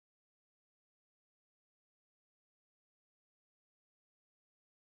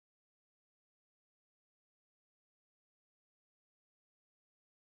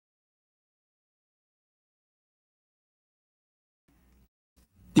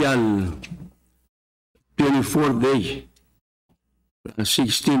Tial 24 day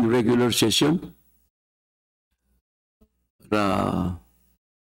 16 regular session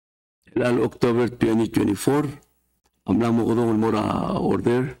ilal October 2024 amlang mo kudong mura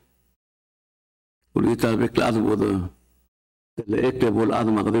order ulita beklado bodo teleekte bol adu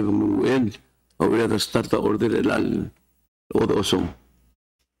makade muen awira start order ilal odo osong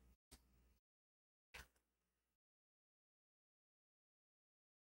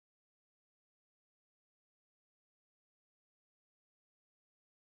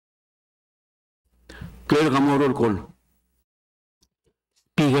clear kamo roll call.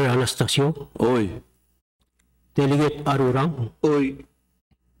 Speaker Anastasio. Oy. Delegate Arurang. Oy.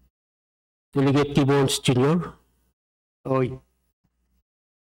 Delegate Gibbons Jr. Oy.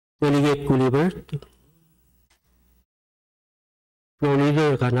 Delegate Gulibert. Floor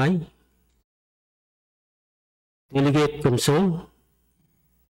Leader Kanay. Delegate Consol.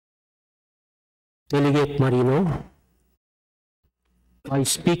 Delegate Marino.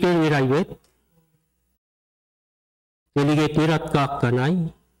 Vice Speaker Iraiwet. Delegate Mirat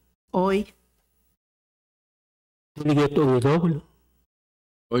Kanay. Oy. Delegate Ongidog.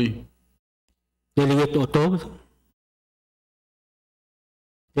 Oy. Delegate Otog.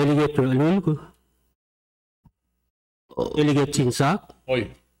 Delegate Ralulg. Delegate Sinsak. Oy.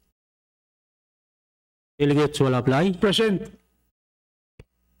 Delegate Swalablay. Present.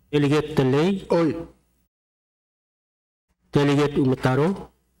 Delegate Talay. Oy. Delegate Umataro.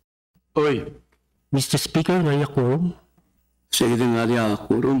 Oy. Mr. Speaker, ngaya quorum. Sige din nga niya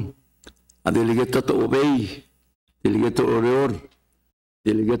quorum. Delegate to obey. Delegate Oreor.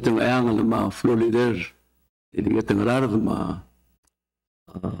 Delegate ng ayang ng mga floor leader. Delegate ng rar ng mga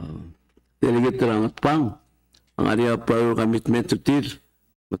delegate ng atpang. Ang area prior commitment to TIR.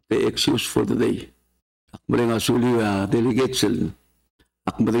 Mag-excuse for the day. Akmari nga suli delegate sila.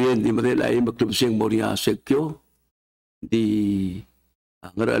 Akmari di madela ay magtubsing mo niya sekyo. Di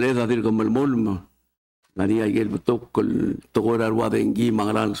ngarali natin kamalmol mo. Ngani ay betok tokorar wada ingi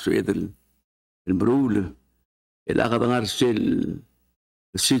mangaral suedel el brul el akatangar sel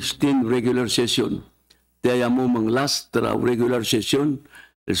 16 regular session daya mo mang last regular session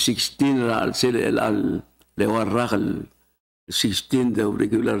el 16 al sel el al lewar rakal 16 the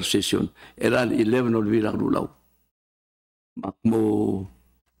regular session el al 11 olvira rulaw makmo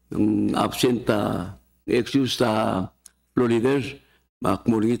ng absenta excuse ta florider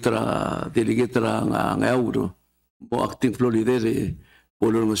makmuritra delegatra ng euro mo acting florida de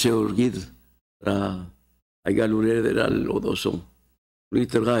polo mo se orgid ra ay galure de al odosong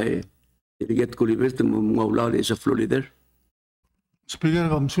ritra delegate ko liberte mo ngawla sa florida Speaker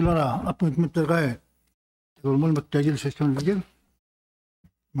kamsulara appointment terkae tolmol magtagil session ligil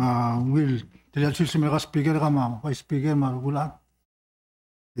ma will tilal sistema ka speaker ka ma vice speaker marugulan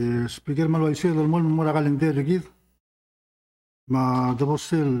speaker malwaise tolmol mura kalender ligil ma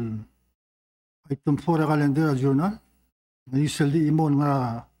tapos item 4 calendar journal isel di imon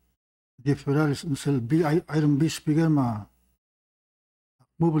nga deferral sel B item B speaker ma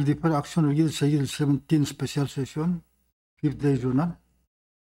mobile defer action regil sa 17 special session 5th day journal.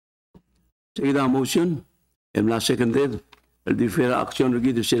 Sige na motion and last seconded el defer action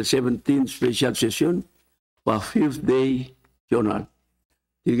regil sa 17 special session pa 5th day journal.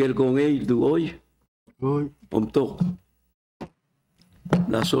 Tigel kong ay duoy omtok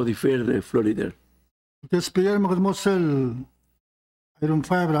Lasso di fair de Florida. The speaker magdmosel item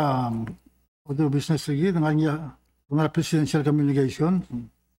 5 other business regid nga presidential communication.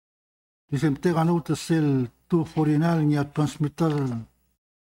 Disemte kanu to sel 249 nga transmitter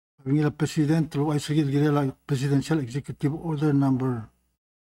nga president ay sigid girela presidential executive order number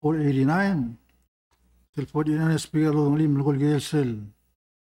 489. Sel 49 speaker lo lim lokal girel sel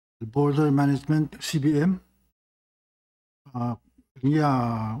border management CBM. Niya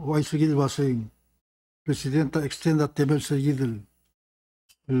why sigil wasing presidenta extend that table sigil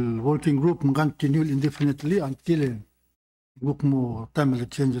working group continue indefinitely until group mo time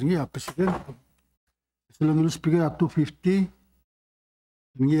change niya president sulong speaker at 250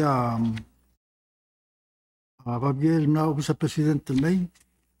 niya Gabriel na sa president May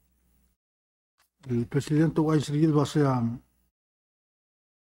el presidente why sigil wasing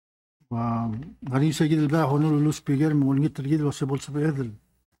غني سجل بقى هنقول له سبيجر مولني ترجيل وسبول سبيدل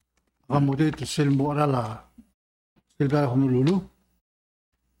غمودي تسلم ورا لا سجل بقى هنقول له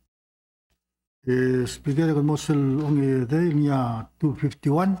سبيجر الموصل أمي ده نيا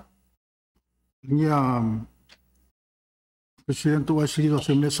 251 نيا president وسجل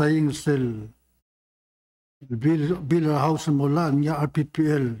وسمي ساين سل bill house مولا نيا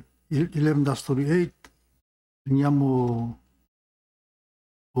RPPL 11-38 نيا مو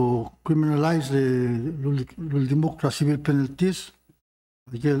to criminalize the democracy civil penalties.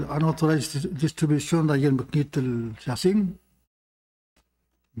 Again, unauthorized distribution again magnitel siyasing.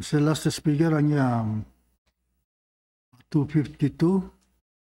 Sa last speaker ang 252.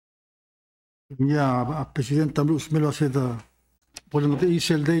 Niya President Tamlo Usmelo said walang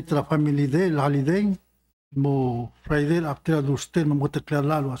isel day tra family day holiday mo Friday after adusten mo teklar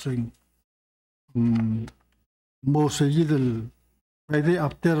lalo asing mo seguido Friday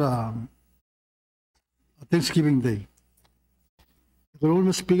after Thanksgiving Day. Pero mo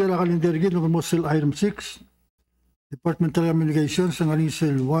speaker ang calendar gid mo sel item 6 Departmental Communications ang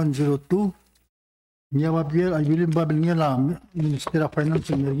sel 102 niya mabiel ay bilin babil niya la Minister of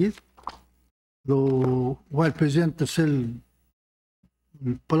Finance and Energy. Though while present the cell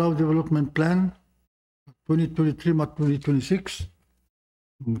Palau Development Plan 2023-2026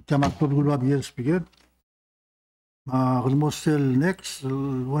 Tiamat Pagulwa BL Speaker almost cell next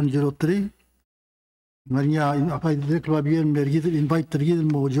 103 Nganya apa direct BL mergid invite tergid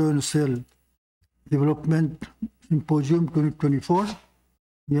mo join cell Development Symposium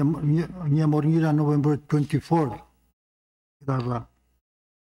 2024 niya morngira November 24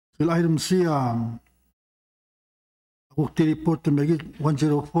 Kaya item C, Ukti report to Mergid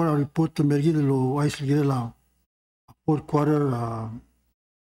 104, a report to Mergid lo Ice Girela, fourth quarter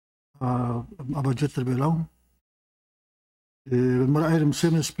budget below. Item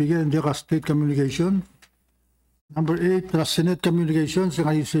 7 speaker in the state communication. Number 8, Senate communications,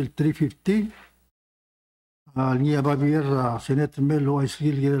 ang ISL 350. Niya Babier, Senate Melo Ice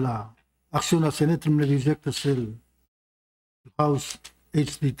Girela. Action na Senate Melo reject the cell. House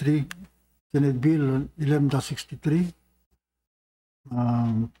HD3, Senate Bill 11-63.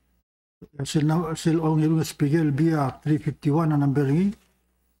 Sel ong irung speaker via 351 ang number ni.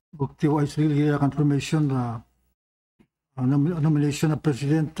 Bukti wa Israel gaya confirmation na nomination na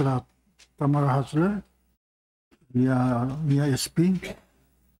President Tamara Hasler via SP.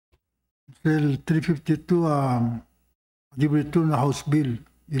 Sel 352 debate na House Bill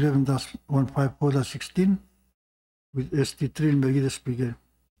 11-154-16. With ST3 and Mergida Speaker.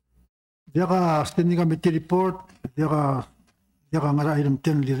 Dia ka standing committee report, dia ka ngara item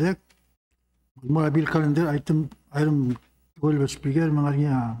 10 direct. Mula bill calendar item 12 Speaker mga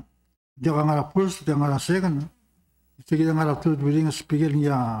niya. Dia ka ngara first, dia ngara second. Sige dia ngara third within Speaker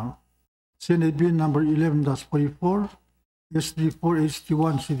niya. Senate Bill number 11-44, SD4,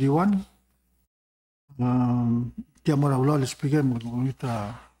 SD1, CD1. Dia mara wala Speaker mo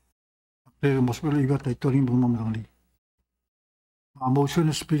kita. Pero mas wala iba tayo rin mo mamang motion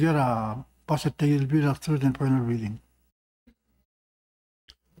speaker pass it tayo bill after the final reading.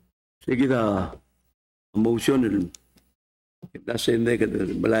 Sige na motion nasa hindi ka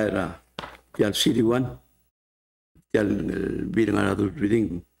malaya yan CD1 yan bilang nga natin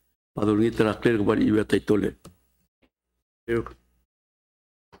reading padulong ito na clear kung iba tayo tole.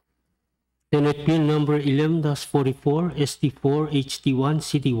 Senate Bill number 11-44, SD4, HD1,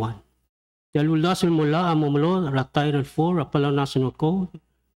 CD1. Dalulasan mula ang mamalo Title 4 Apala National Code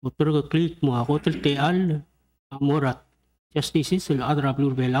motor ka click mo ako teal amorat justice sila adra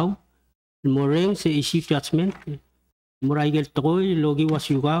blur belaw moreng sa issue judgment muraygel toy logi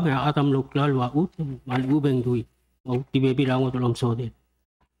wasyuga nga atam loklal waut malubeng dui o tibebi lang tulom sode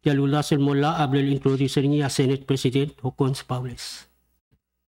dalulasan mula ablel introducer niya Senate President Hokons Paules.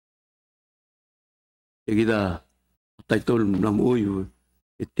 Kita title namuyo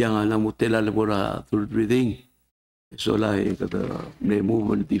itiang na mutela labora third reading so la kata ne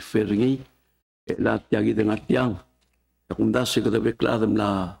movement differing la tiagi dengan tiang kunda se kata bekladam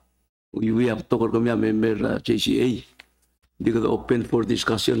la we have to kami member JCA di kata open for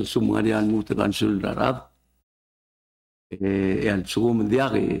discussion semua dia muter kansul darat yang sum dia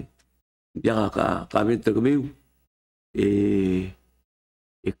ka kami terkemi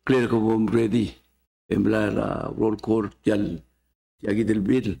clear ko ready embla roll call jal Yagi del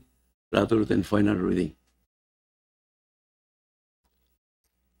bill rather than final reading.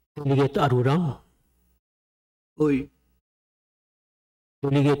 Delegate Arurang. Oy.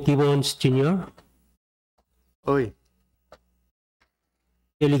 Delegate Gibbons Jr. Oy.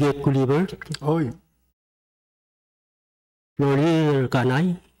 Delegate Kulibert. Oy. Florier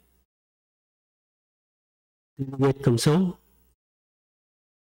Kanay. Delegate Kamsong.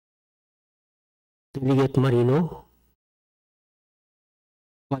 Delegate Marino.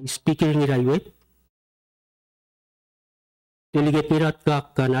 Vice Speaker ni Raiwet. Delegate Mirat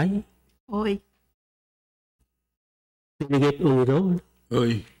Kanay. Oy. Delegate Ungidol.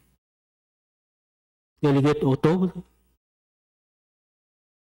 Oy. Delegate Otto.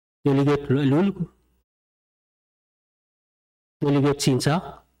 Delegate Lul. Delegate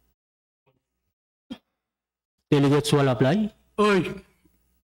Sinsak. Delegate Swalablay, Oy.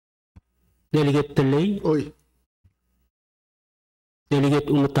 Delegate Talay, Oy.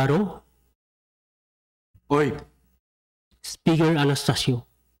 Delegate Umataro, Oy. Speaker Anastasio.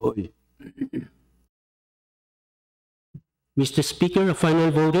 Oy. Mr. Speaker, a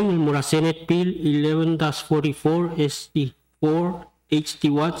final voting mula Senate Bill 11-44 SD4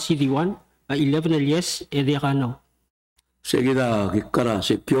 HD1 CD1 11 yes ediakano. Sige na kikara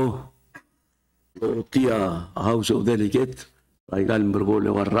sekyo. O tia House of Delegate. Raigal mergole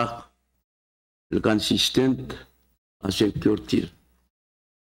warak. Consistent a security.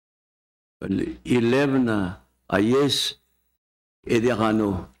 11 na yes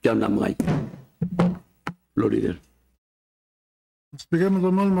ediakano tiyan na mga Florida. Speaker,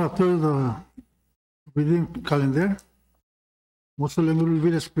 normal matter the within calendar. Motion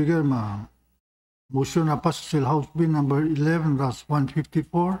will Speaker ma motion na pass sa House Bill number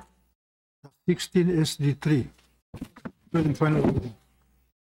 11-154 16 SD3. Final.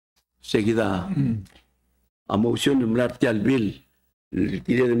 Sige na. A motion ng Martial Bill.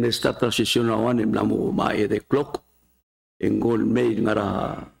 Kaya na start na session na wan na mo ma-8 o'clock. Engol may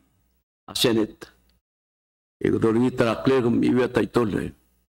nga a Senate. Ego doon kita clear kung iwi at title.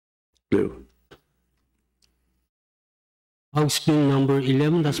 Clear. House Bill number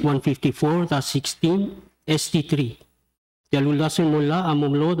 11-154 16 SD3. Jalulasan mula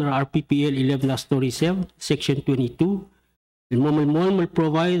amumlod or RPPL 11-37 Section 22. Ilmomol will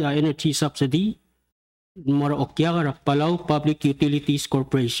provide a energy subsidy mora okya kara Palau Public Utilities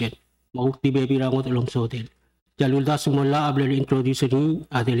Corporation. Maukti bebi rangot along sodel. Jalulasan mula abler introduce ni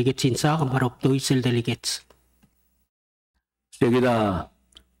a delegate sinsa kamarok to isel delegates. Sige na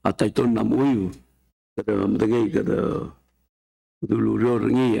at title na muyo. Kada madagay kada dululor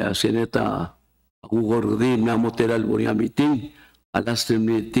ngi seneta aku kordi na moteral buri meeting alas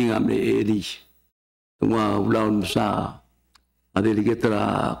meeting amne eri. Tuma ulaun sa a delegate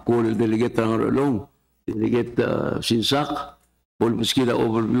ra call delegate ra long delegate sinsak pol muskila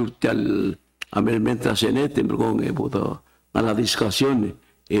overview tal amendment sa senate mergong e boto na discussion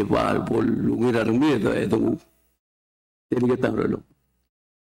e val pol lungira rumi edo delegate ra long.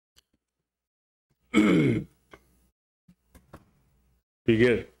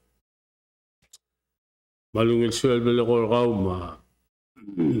 Speaker, malungil suwel ko ma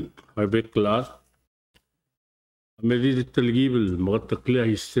arbet class. Medit talgibel magatakliya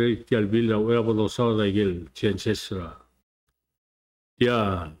history ti albila wala ko sa dagel chances ra.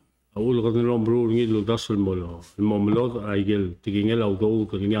 Ya aul ko ni rombro ngi lo dasol molo. Momlo agel tigingel au do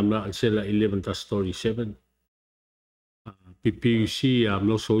ko ni amna sela 11-37. PPUC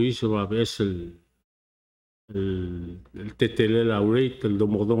amlo sois ra besel el TTL rate el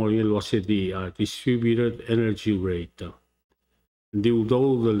domodon ngi lo di distributed energy rate. Di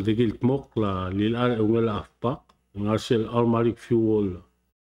udo del digil mok la lila ungela afpak. Ngasel automatic fuel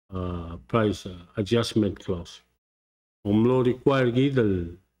price adjustment clause. Omlo require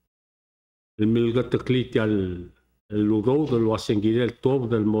gidal el milga taklit al ludo del wasengid el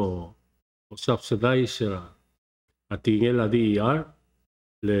top del mo subsidize atingel a DER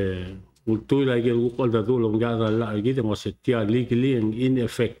le ultu la gel ukol da dulong gada la gid mo setia legally and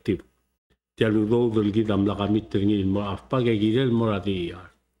ineffective. Tia ludo del gidam la kamit ngil mo afpag gidel mo DER.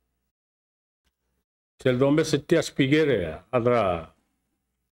 Sel dombe setia spigere adra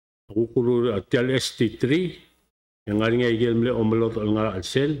ukuru tial ST3 yang ngaringa igel mle omlot ngara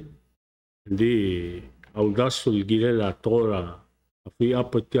alsel di audasul gire la tora afi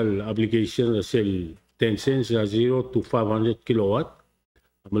apatial application sel 10 cents 0 to 500 kilowatt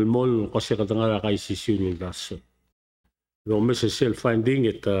amalmol kasi katangara kay sisyon das dombe sel finding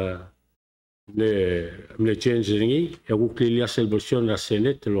it le change ringi yakuklilia sel version la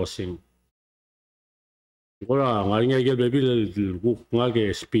senate losing. Ora ngaringa igel bebil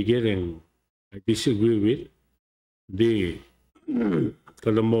ngage speaker and I disagree with di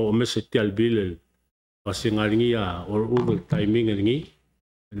kalau mo mesetial bill kasi ngaringa or over timing ringi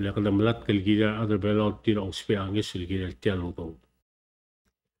la kada malat kalgira other belot tira ospe angis silgira tialo to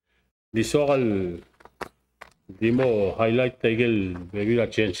di sokal di mo highlight igel bebil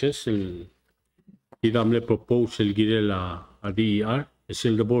chances idamle proposal gire la ADER is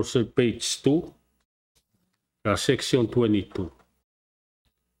the board page 2 section 22.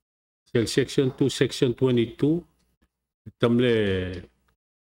 Section 2, section 22. Tamle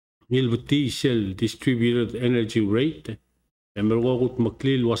nilbuti sel distributed energy rate. Emerwagut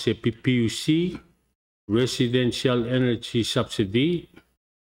maklil was a PPUC residential energy subsidy,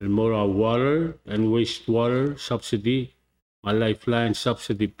 Mora water and wastewater subsidy, a lifeline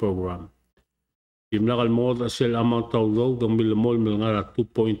subsidy program. Imlakal mo sel amount of dog ng milmol ngara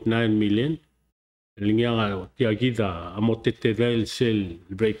 2.9 million. Linga tiagida amotete rail cell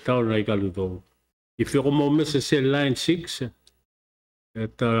breakdown raigaludo. If you come sa cell line 6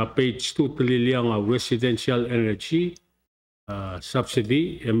 at page 2 taliliang residential energy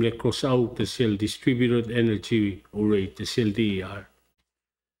subsidy emle cross out the cell distributed energy rate the cell DER.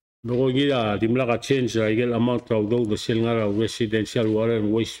 Bako gila dimla ka change raigel amount raw do the cell nga residential water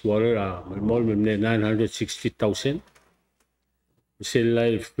and wastewater malmol memne 960,000. Cell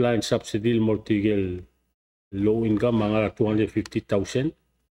lifeline subsidy mortigel low income mga 250,000.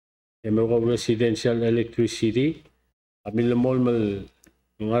 Emergo residential electricity amilmol mal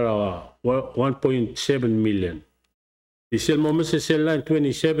mga 1.7 million. Di cell moment sa cell line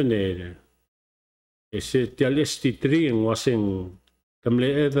 27 TLST3 ang wasing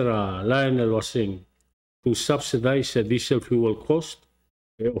kamle edra line al wasing to subsidize the diesel fuel cost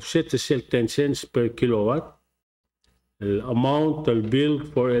offset the cell 10 cents per kilowatt. The amount of bill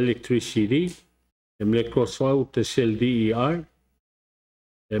for electricity emle cross out the cell DER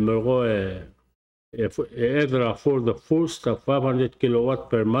emergo edra for the first 500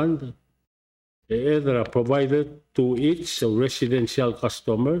 kilowatt per month edra provided to each residential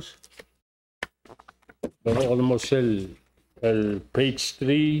customers. Pero almost cell page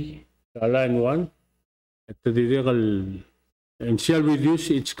 3 line 1 at the and shall reduce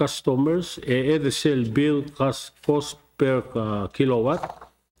its customers the cell bill cost per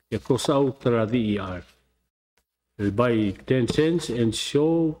kilowatt across out DER by 10 cents and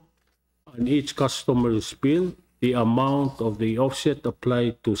show on each customer's bill the amount of the offset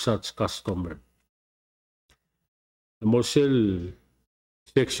applied to such customer. Morsel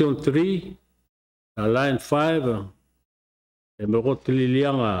section 3 line 5 emergot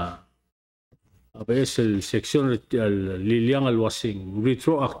liliang abesel section liliang alwasing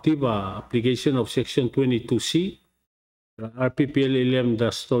retroactive application of section 22C RPPL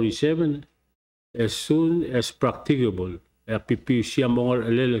 11-37 as soon as practicable. RPPC among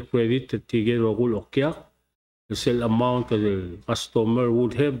LL credit tigel rogul okyak the sell amount the customer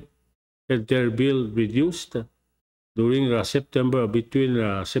would have had their bill reduced during September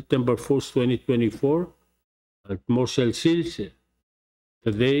between September 1st, 2024 at Morsel Sales.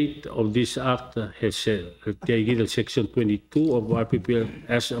 The date of this act has section 22 of RPPL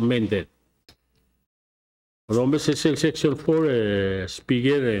as amended. Romes section 4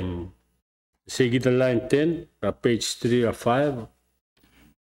 speaker and Segida line 10 page 3 or 5.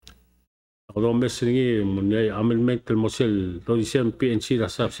 Romes ringi amendment Morsel 37 PNC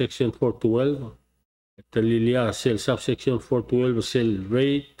subsection 412. Talilia cell subsection 412 cell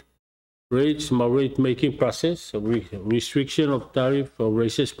rates rate making process restriction of tariff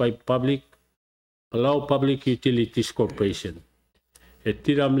raises by allow public utilities corporation.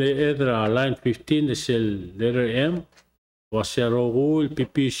 Tiramle edra line 15 the cell letter M wasarogul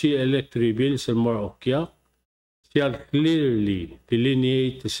PPC electric bills and more okya shall clearly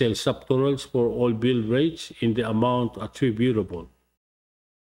delineate the cell subtotals for all bill rates in the amount attributable.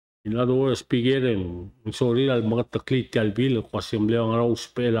 In other words, pigirin sorry al mga taklit kalbil kasi mleo nga raw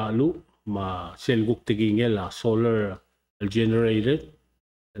spela alu ma selguk tigingel solar generated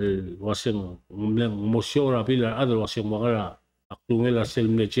wasing mleng mosyo rabil other wasing mga aktungel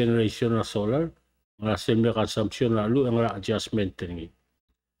selmne generation na solar mga selmne consumption alu ang adjustment ni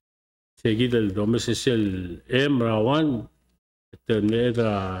seguidel domesel M rawan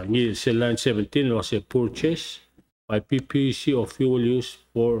eterneda ni cell line 17 was a purchase by PPC of fuel use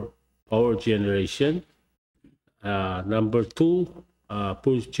for power generation. Number 2,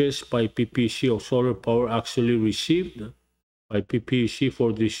 purchase by PPC of solar power actually received by PPC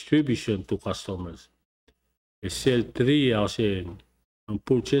for distribution to customers. Cell 3,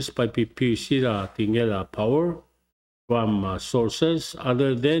 purchase by PPC tingel power from sources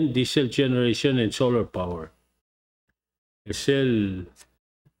other than diesel generation and solar power. Cell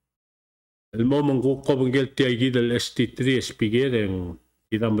el momong ko bangel tiagi del ST3 spiger en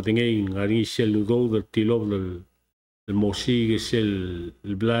kita matingay ngari sel ludo del tilov del mosi sel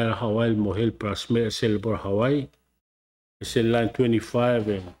el blair Hawaii mohel prasme sel por Hawaii sel line 25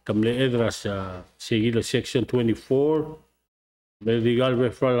 en kamle edras seguido section 24 medical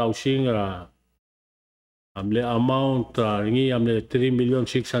referral housing amle amount ringi amle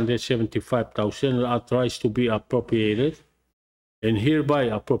 3,675,000 authorized to be appropriated and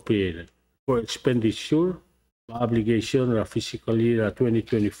hereby appropriated for expenditure obligation physically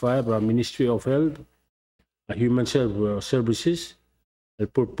 2025 Ministry of Health Human Services el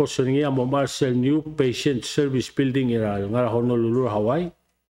purpose niya mo Marcel new patient service building nga Honolulu Hawaii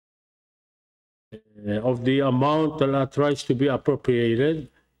of the amount authorized to be appropriated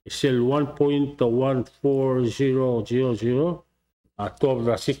cell 1.14000 Top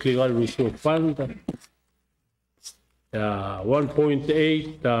the cyclical reserve fund.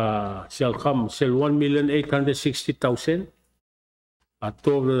 1.8 shall come, shall 1,860,000.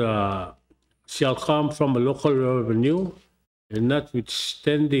 Top shall come from a local revenue, and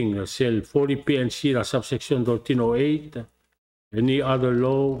notwithstanding shall 40 PNC subsection 1308, any other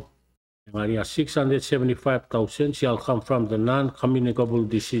law, 675,000 shall come from the non-communicable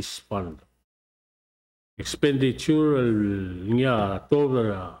disease fund. Expenditure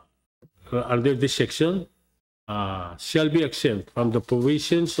under this section shall be exempt from the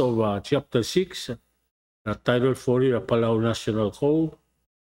provisions of Chapter 6, Title 40 of Palau National Code.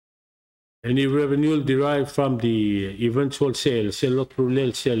 Any revenue derived from the eventual sale of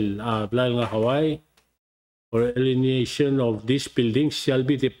Hawaii, or alienation of these buildings shall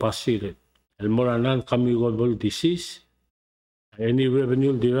be deposited. More non-communicable disease. Any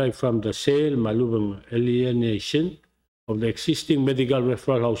revenue derived from the sale, malubang alienation of the existing medical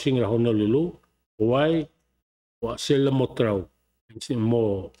referral housing in Honolulu, Hawaii, sila mo traw,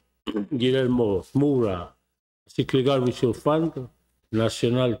 mo Guillermo Mura, Cyclical Reserve Fund,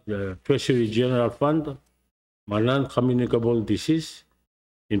 National Treasury General Fund, non-communicable disease,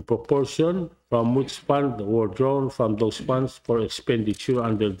 in proportion from which funds were drawn from those funds for expenditure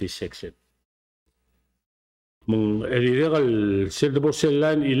under this section. Mung illegal sedabo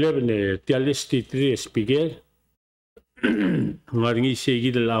line 11 tialesti 3 speaker ngaringi segi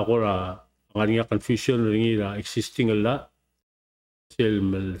dal akora ngaringi confusion ringi la existing la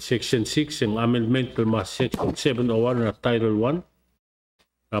section 6 ang amendment to section 701 na title 1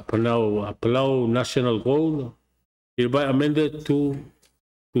 Palau National Code hereby amended to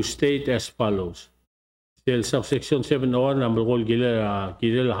state as follows. Subsection 701 ang malgol gila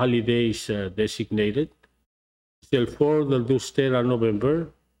holidays designated. Cell 4 the do stay on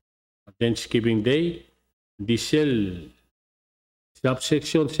November, Thanksgiving Day. The cell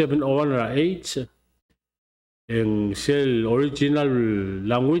subsection 701 8 and cell original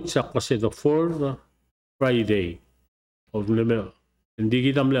language kasi the 4th Friday of November.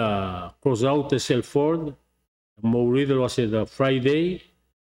 Hindi kita cross out the cell 4. Mo read was the Friday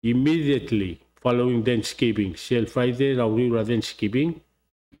immediately following Thanksgiving. Cell Friday raw Thanksgiving.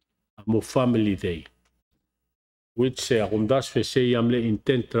 Mo family day. Which kung das say yamle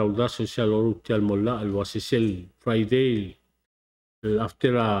intent raw das social orutial mola alwas sel Friday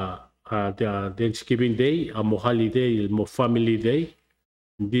after the Thanksgiving Day mo holiday mo family day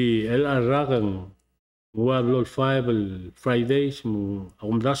di ragang walo 5 Fridays mo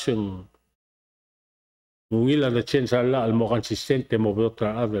kung das yung ngila na chance ala al mo consistent mo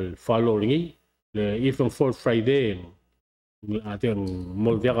betra other following even for Friday ating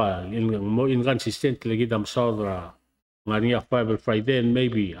mo dia mo inconsistent lagi dam saudra ngania 5 Friday and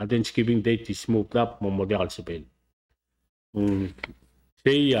maybe a Thanksgiving date is moved up mo dia kalsipel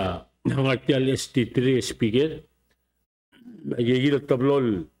say ngartial ST3 speaker magigil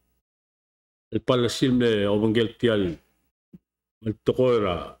tablol el palasil me ovangel tial el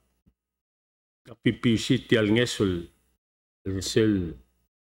tokora PPC tial ngesol el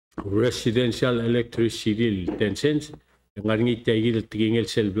residential electricity 10 cents ngaringi taygil tingil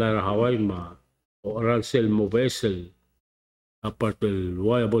sel blara Hawaii ma oral sel mobile apart el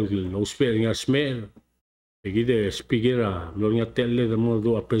viable no spare nga smer egide speaker lo nga telle de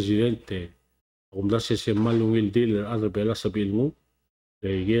modo a presidente kung dase se malungil deal other bela sabil mo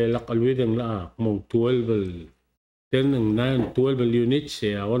egide la kalwideng la mo 12 10 9 12 units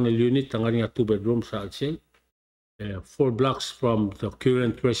one unit ang nga 2 bedrooms sa sel 4 blocks from the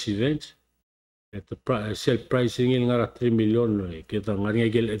current residents. At the sell pricing in nga 3 million kita nga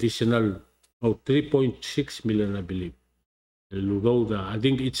additional 3.6 million I believe. Although I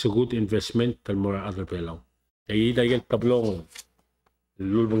think it's a good investment than more other pelaw. Kaya dahil tablong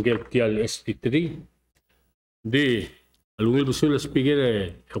lulbanggel tial ST3 di alungil busul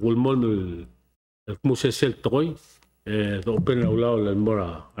speaker kulmol kung sell toy the open ulaw lan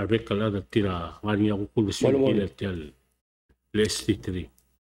mora article ada tira nga kukulsun tial ST3.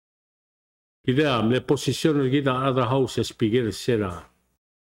 Kita me position kita other houses speaker sera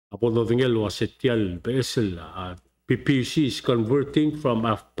apo do tingel wasetial PSL PPC is converting from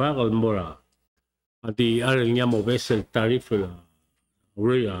AFPAC al mora at the aral niya mo vessel tariff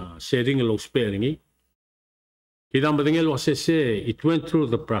sharing low sparing kita matingel wasese it went through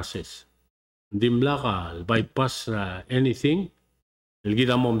the process dimla ka bypass anything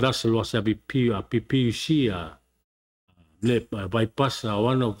kita mo das wasa PPC bypass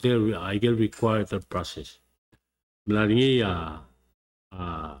one of their ideal required process. Melalui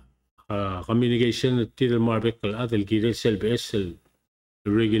communication til marbekal atel gire sel BSL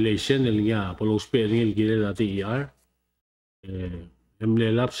regulation el nga polos pering el gire la TER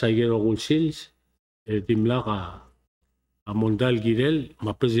emlelap saigero gulsils timlaka amondal girel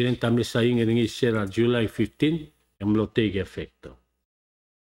ma president amle saing ngi sera July 15 emlo take effect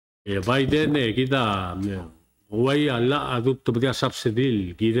Biden kita wai alla aduk to dia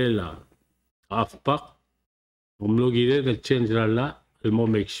subsidy girela afpak umlo girel el change la el mo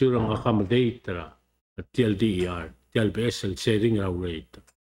make sure ang accommodate ra TLDR TLBS el sharing rate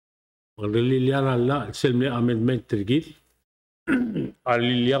Aliliang alla selme amendment tergit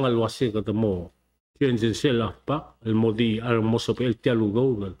aliliang alwasi katamo change sel afpak el modi al mosop el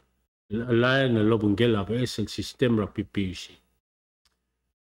tialugo la en lo bungela es el sistema PPC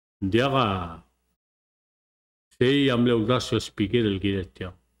Diaga sei amle udaso speaker el giretia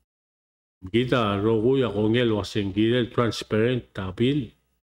Gita rogu ya gongel wasen girel transparent tabil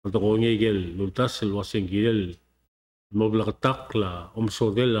atau gongel lutas el wasen girel moblak la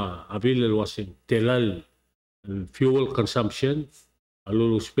omsodela abil el wasen telal fuel consumption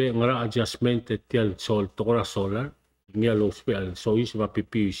aluluspe ngara adjustment tial sol tora solar ngia luspe al sois va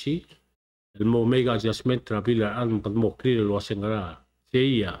PPC el mo mega adjustment trabil al mo clear el wasen ngara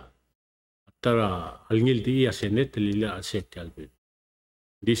seia tara al ngil dia senet lila aset albil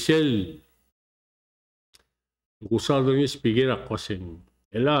diesel usado ni spigera kwasen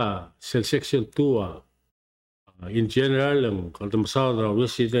ela sel section 2 in general ang kaltamsada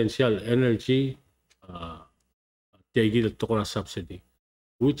residential energy tegi the tokona subsidy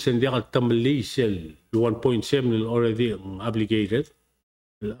which and dia tamli sel 1.7 already obligated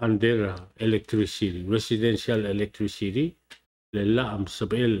under electricity residential electricity lella am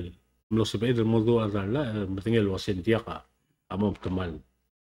sabel lo sabel الموضوع هذا لا مثل الوسن ديقة أمام تمال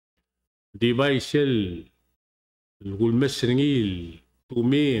device القول مسرنيل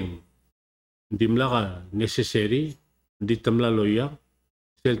تومين ديملا necessary دي تملا لويا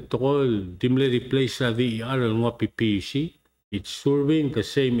سل تقول ديملا replace هذه نوا PPC it's serving the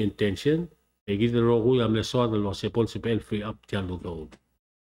same intention يجد الرغو يعمل صوت الوسيبول سبيل free up تيالو دود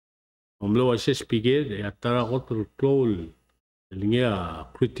وملو أساس بيجد يترى غطر كلول اللي هي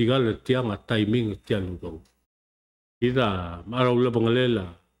critical تيان التايمينج تيالو دود إذا ما رأوا لبنغليلا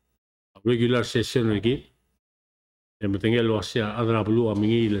regular session lagi yang pentingnya luasnya adra belu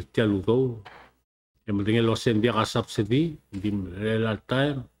amingi letialu kau yang pentingnya luasnya dia kasap sedih di real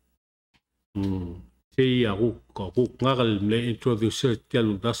time saya aku ngagal mulai introduce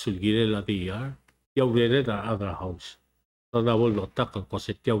letialu dasul gile lagi ya tiaw rere da adra house tada bol lotak ko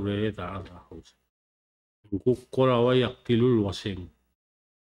se tiaw rere da adra house aku korawa yak tilul waseng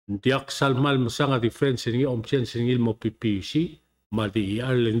diak salmal masanga difference ni omchen singil mo PPC madi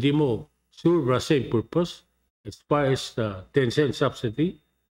lendi mo serve the same purpose as far as the 10-cent subsidy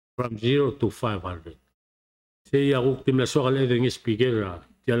from 0 to 500. Saya aku timla soal edeng speaker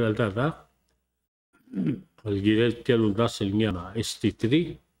tial dada al girel tial das el nya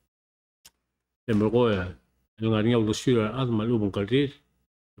ST3 temroya el ngania udusura admal ubun karir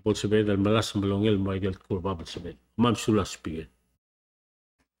pol sebed al malas melongel maigel kurbab sebed mam sula speaker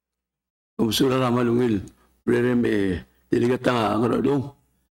Sula ramalungil rereme delegata ngaro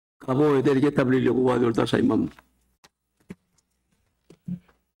Kabo delegata brillo ko wadol ta sa imam.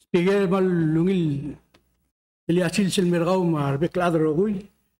 Speaker malungil ili asil sil mergaw mar bekladro gui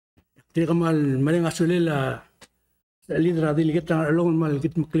tiga mal marenga sulela lidera delegata along mal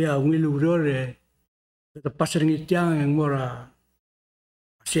git maklia ngil urore ta pasring tiang yang mora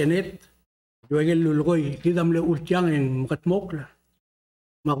senet duagel lulgoy kidam le ultiang yang makatmok la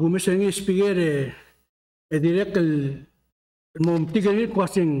magumesen speaker direct mom tiganit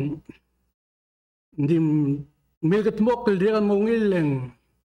kwasing ndim milgat mokal dia mongil yang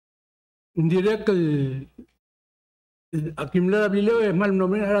direct akimla bilo mal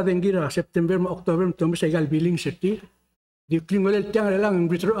nomen ara dengira September ma October to sa gal billing seti di klingol tiang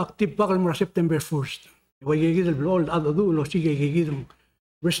lang retroactive pakal mo September 1st way gigil blol adu lo sige gigil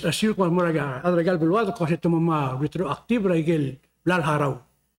rest assure ko mo raga adra gal blwad ko seto ma retroactive ragel blal haraw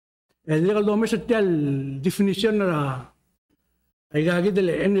legal do mes tel definition na ay gagid el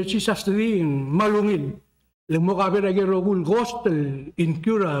energy subsidy malungin le mo ka bera ge rogul ghost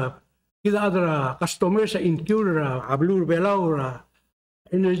incura kida adra customer sa incura ablur belaura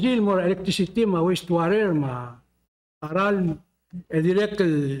energy mo electricity ma wastewater ma aral direct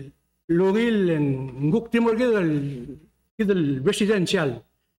lungil nguk timor kida residential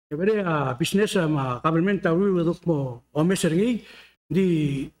bere business ma government awi mo o mesergi di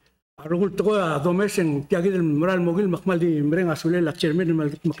Arugul to domesen tiagid moral mogil makmal di merenga sule la chairman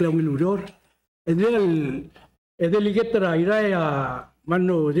maklaw ngiludor delegata iraya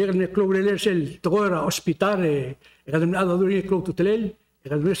mano dirne klobrele sel togora hospitale gadem ado duri klo tutelel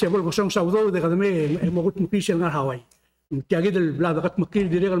gadem se bol gosong saudo de gadem mogut mpisel ngar hawai Tiagi del blado kat makil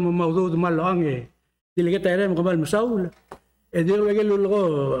dire kal mamaudo malang diliget ere makamal masaul. Dire lagi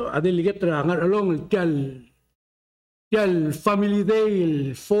lulo adiliget ngar along tial family day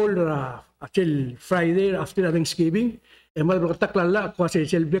il fall until Friday after Thanksgiving. Mal bertak lala kasi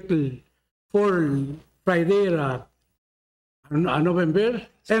celebrate for Friday November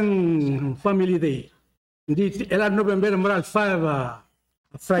and family day. Hindi elan November maral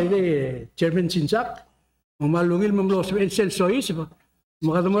 5 Friday Chairman Sinsak. Malungil mamlos el sois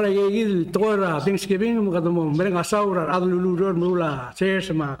makadamo ra gigil tora Thanksgiving makadamo mereng asaw ra adululur mula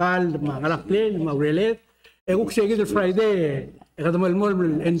ses makal mangalaklen maurelet eguk segid Friday kadamo el mol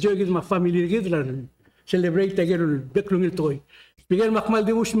enjoy gid ma family gid celebrate agero beklungil toy bigan makmal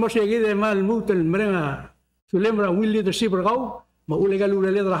di us mos segid mal mutel mereng sulemra will leadership raw maulegal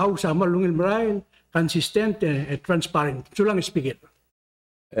urelet ra hausa malungil brail consistent and transparent sulang speaker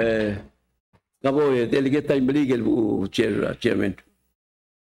Kamo delegate time legal chairman.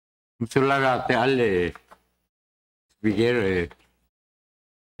 Sulaga te alle speaker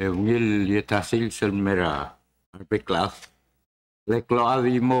ungil yetasil selmera arpeklas. Leklo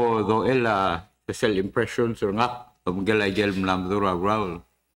adi mo do ela special impressions or nga ungil agel mlamdura raul.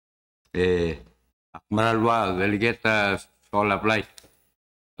 Akmaralwa delegate all apply.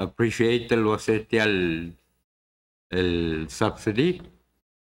 Appreciate el wasetial el subsidy.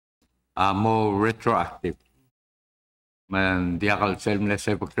 More retroactive. Man diakal selmle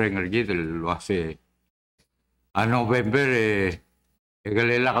sepakring argidel wase November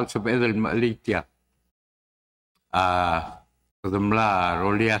egalela kal sepedel malitia kadamla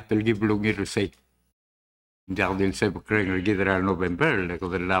rolia telgi blungi rusay diakal sepakring argidel November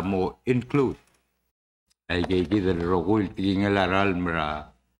kadala mo include ay gidel rogul tingala ralmra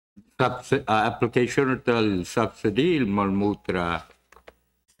application tal subsidy malmutra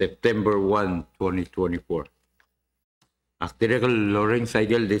September 1, 2024. After the Loreng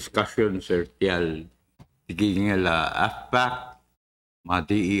Cycle discussions tial tiging AFPAC, ma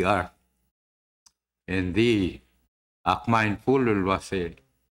DER. And the mindful was even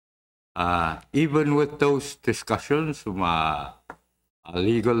with those discussions,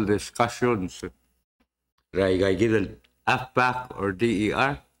 legal discussions, right, AFPAC or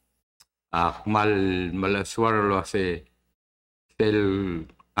DER, malaswar was el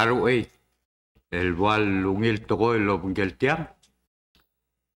ROA, el wal lungil toko el obngel tiam,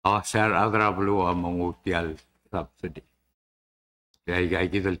 ser adrablo among utial subsidy. Kaya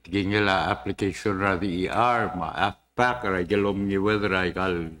gidal tigingel application ra DER, ma AFPAC, ra gelom ni whether I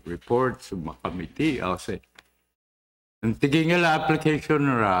gal reports, ma committee, say. And tigingel application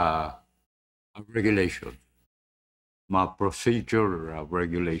ra regulations, ma procedure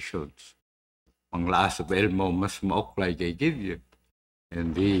regulations. Ang laas of elmo mas maoklay kay gidya.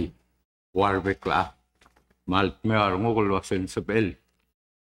 And the Warwick la malt me ngukul wasen sabel.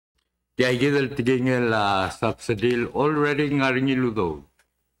 Kaya gidal tigingel subsidy already ngaringilu do.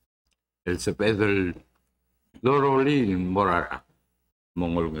 El sabedel loroli morara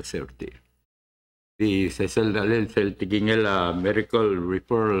mongol nga serti. Di sesel dalil sel tigingel miracle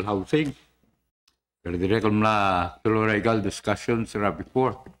referral housing. Pero direkal mla tuloregal discussions ra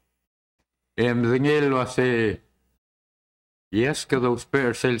before. Mdingel was yes, those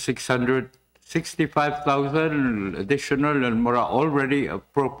pairs sell 665,000 additional and more already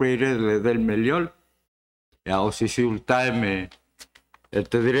appropriated del million. Ya o si time te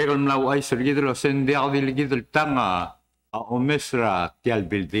dirego na ay sergido lo sendi a diligid el tanga o mesra tial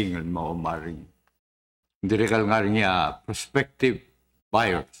building el mo maring. Dirego nga prospective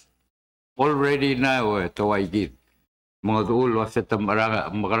buyers. Already now to I gid. Mga dulo sa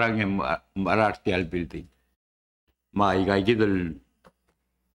magarang marartial building. Maigagidal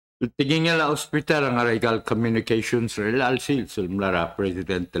tingin la hospital ang regal communications real sales mlara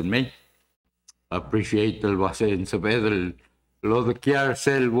presidential may appreciate el wasen sa bedel lo the care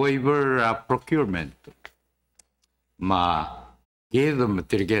cell waiver procurement ma gido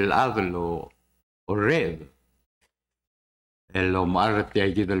material adlo o red el marti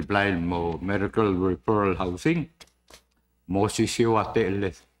agidal blind mo medical referral housing mo sisiwate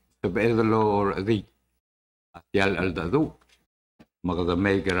el sabedlo di atial al dadu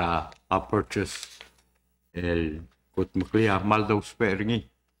magdamay gara purchase el kutmuklia maldo speringi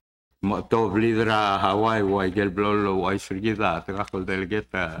mo to lidera Hawaii wa gel blolo wa sirgida takakol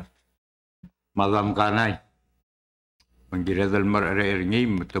delegate madam kanay mangiredal mareringi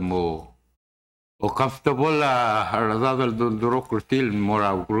mo o comfortable haradal duro kurtil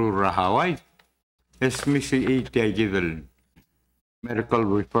mora grura Hawaii es misi iti agidal medical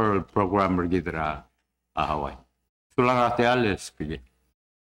referral program gidra a Hawaii. Sulang ate Alice, pigi.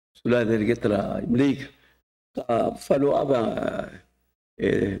 Sulang delegate la imlig. follow up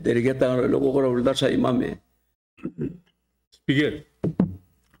delegate ang logo ko raw sa imam Speaker.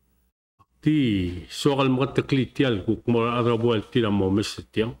 Ti soal mga taklitial kung mga arabual tila mo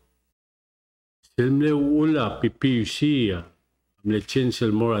mesetiang. Selmle ula PPUC amle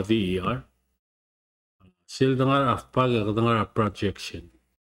chancel more DER. Sel dengar afpag dengar projection.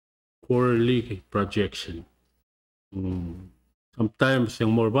 Quarterly projection. Sometimes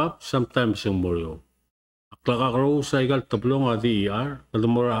yung more bab, sometimes yung more yo. Aklakakro sa igal tablong DER, kada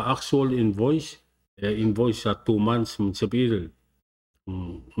more actual invoice sa 2 months sabihin.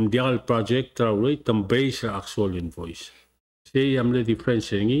 Hindi al project rate ang base sa actual invoice. Say amle difference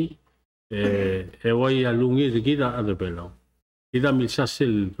ngi way alungi kita ada belaw. Kita milsa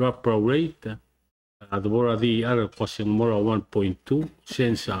sel drop rate at more DER costing more 1.2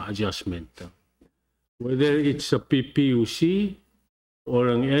 cents adjustment. Whether it's a PPUC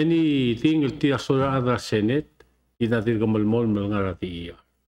or anything tira sola other Senate, kita tirgamalmol mga DER.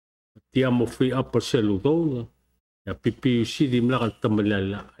 Tiya mo free up per seluto. Ya PPUC di mlakal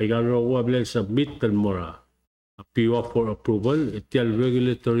tamalala. Ay gano'n wablen submit tal mora. PO for approval. Itial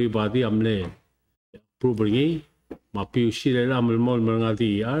regulatory body amle. Approval ngi. Ma PUC lela amalmol mga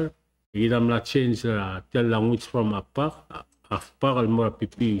DER. Kita mla change la tial language from APAC. APAC al mora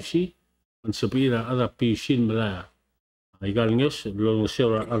PPUC. Ang sabira ada PUC mla. Ay gano'n long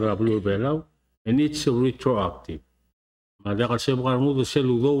sera ada blue belaw. And it's retroactive. Ada kasi bukan mudo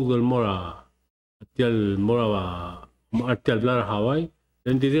seludo del mora atial mora atial blar Hawaii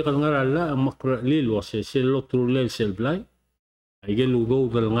dan diri kan ngarala makralil wase selo trulel selblay ay geludo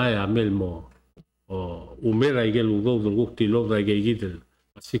del ngaya melmo o umera ay geludo del gukti lo da gigidel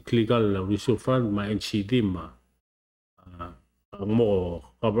asikligal reserve fund ma NCD ma mo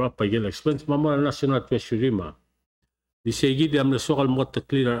kabra pa gel expense mama national treasury ma disegid am na sokal mo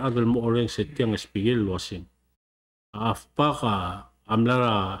taklir adal mo oreng setiang espigel wasing Afpaka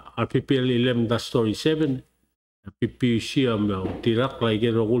amlara RPPL 11-47 PPC am tirak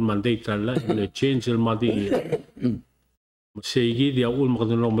lagi rogul mandate la le change el madi segi dia ul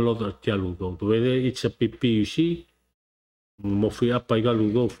makadno malot artialu go whether it's a PPC mo fi up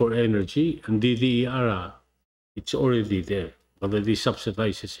go for energy and DDER it's already there but the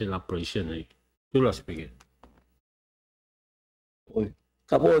subsidizes the operation tulas begin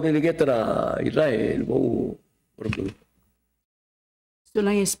kapo delegate ra Israel mo So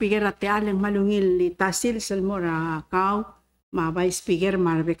lang yung speaker at alang malungil ni Tasil Salmora Kau, mabay speaker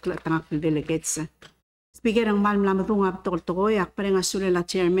marbekla tangak delegates. Speaker ang malam lamatong tol-tokoy ak parang asulay la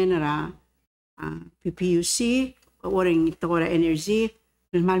chairman ra PPUC, oring itokora energy,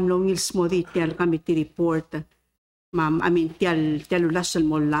 malam lungil smoothie tial committee report. Tial ulasal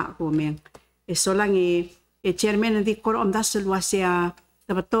mo la kumeng. So lang chairman hindi ko dasal wasya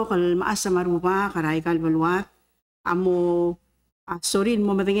tabatokal maasa maruba karay kalbalwat. Amo sorin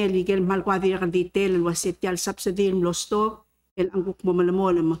mo madengel legal malkwadi ka detail wasit yal subsidy losto el anguk mo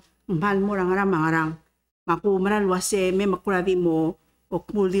malamol mahal mo rangarang makumaral wase me makuradi mo o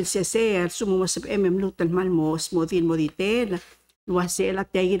kumulil sese sumo sa lutal mal mo smoothie mo detail wase la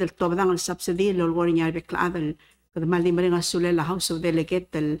taygi del tobdang al subsidy lol warnya bekladal kada mali maringa sule la House of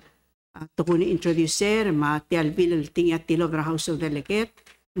Delegate el tukuni introducer ma tial bill el tinga tilo the House of Delegate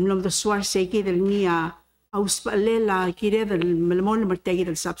mlom the swar seki del niya aus palela kire del melmon martegi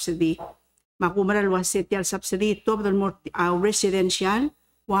del subsidy makumaral wasit yal subsidy top del residential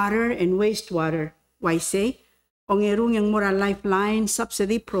water and wastewater waise ongerung yang mura lifeline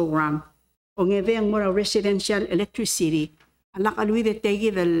subsidy program ongeve yang mura residential electricity alak alwi de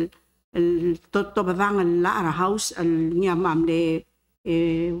tegi del top badang la house al niya mamle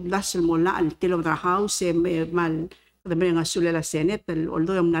lasel mola al tilo the house mal kadamre nga sulela senate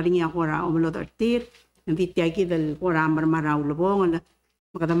although yung naringi ako ra umulod artir hindi tiyagi del oramar maraw lubong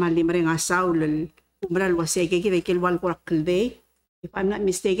makadaman lima rin asaw umral wasay kaya kilwal ko rakilday if I'm not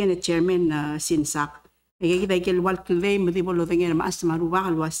mistaken the chairman sinsak ay kaya kilwal kilday madibolo tingin maas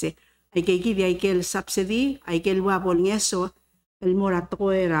marubakal wase ay kaya kil subsidy ay kilwa bol ngeso el morat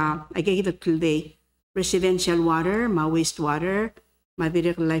ko era ay kaya kilday residential water ma wastewater ma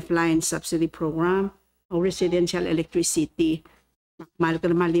direct lifeline subsidy program o residential electricity mal ka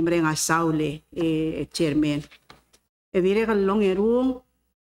naman lima rin asawle chairman dire ka long erung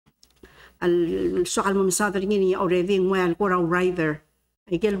al sokal mo masadar ngini already ngoy ko raw rider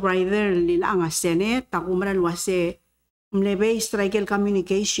igel rider lila ang senate takumaran wase mlebe strike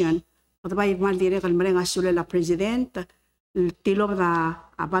communication patbay mal dire kal maring asula la president tilo da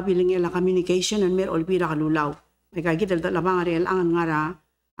ababiling la communication and mer olbira kalulaw nagagidal da labang real ang ngara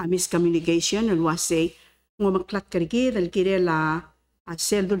miscommunication wase ngo maklat karigi dal kirela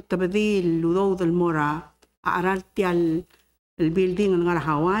seldul tabadi ludo del mora aaral tial el building ng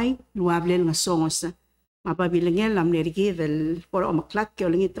Hawaii, luwablel nga songos mapabilangel am nerigi del por omaklat ke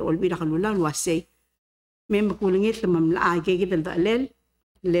olingit olbira kalula luwasay may makulingit mamlaage gidel dalel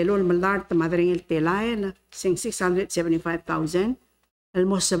lelol malar ta madringil telayan sing 675,000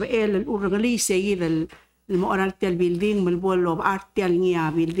 almost sabael el urgali segid el moral tial building malbol of art tial ngia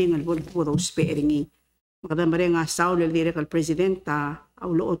building el bol pudo speringi makadamare nga saul el direk al presidenta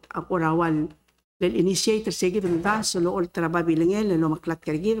auloot ako rawal del initiator segid el da solo ol trababilangel lo maklat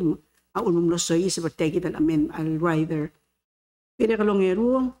kergir unum lo soy seperti kita amen al rider pero kalau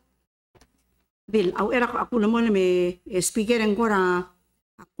ngeru dil au era aku naman me speaker ang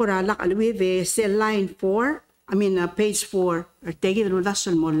kora lak alwi de cell line 4 page 4 or tegi lo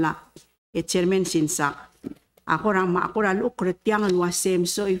dason mo la chairman sinsa ako ra lo kretiang al wasem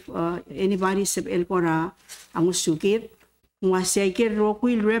so if anybody sab el kora ang usukit wasay ke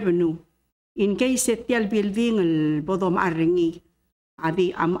rockwill revenue in case setial building al bodom arringi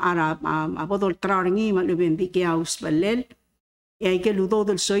adi abodol traringi malubendi ke aus balel e ke ludo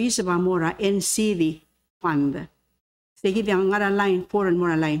del sois mora NCD fund segi yang ngara line 4 and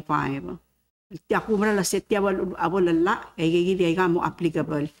mora line 5 ti aku mara la setia abol la e ge di mo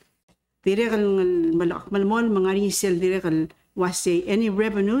applicable dire kal malmol mangari sel dire kal wase any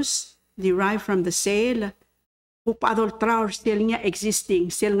revenues derived from the sale upadol traur sel nya existing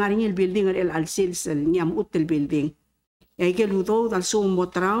sel ngari el building el alsil sel nya utel building ay que ludo dal sumo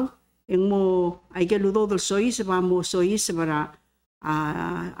trau en mo ay que ludo dal sois vamos sois para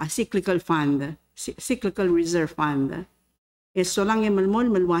a cyclical fund cyclical reserve fund eso lang yung malmol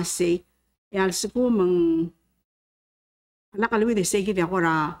malwase e al suko mang ala kalwi de segi de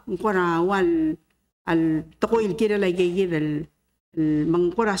akora wal al tokoil kira la gigi del mang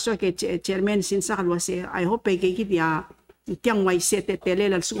kora so ke chairman sinsa kalwase I hope ay gigi dia tiang wai sete tele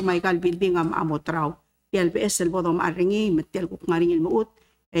al suko may kal building amo trau LPS el bodom arringi metel ko ngaringil muut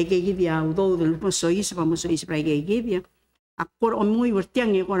ay gigi dia udo del sois para gigi dia akor omoy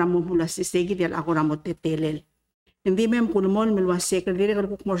wertiang e kora mo mula si segi dia akora mo tetelel hindi mem kulmol melwase ka dire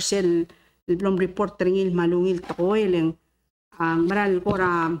ko morsel el blom report ringil malungil tokoel ang maral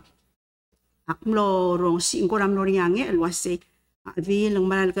kora akmlo rong si kora mloriange elwase adi lang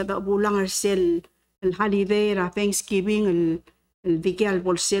maral ka bulang arsel el holiday ra Thanksgiving el Vigal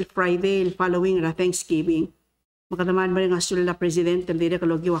Bolsel Friday, el following ra Thanksgiving. Makadaman ba nga sula president el dire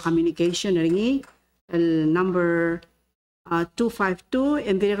kalogyo communication ringi el number 252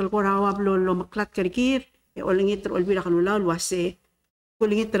 and dire kalkorawa lo maklat karikir e olingit olbira kanulaw wase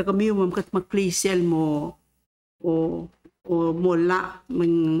olingit kami mamkat maklisel mo o mola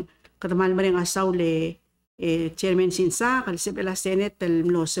mang kadaman ba nga saule chairman sinsa kalsibela senate el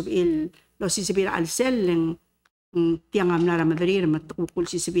lo sisibira alsel ng tiang amnara madrir matukul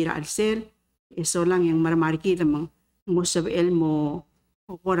si sibira alsel eso lang yang marmarki damang mo sabel mo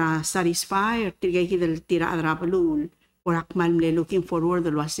ora satisfy tigay kidal tira adrapalul or akmal le looking forward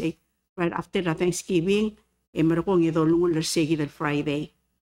the wase right after the Thanksgiving e merokong idolung le segi del Friday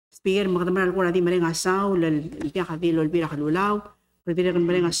speaker magdamar ko na di marenga saw le tiang kadilo albira kalulaw pwede kan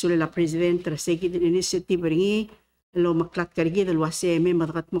marenga sule la president ra segi del initiative ringi lo maklat karigi del wase me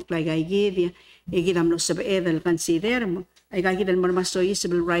madakat moklay gaygi igidam lo sabae del consider ay gagi del marmasoy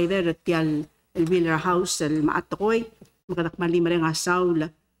sibil rider at tial el Wheeler House el maatokoy makadakmali mareng asaw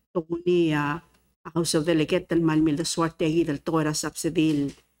tuguni House of Delegate del malmil de suerte agi del tora subsidy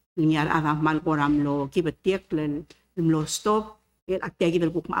niya ang malkoram lo kibetiek len lo stop at agi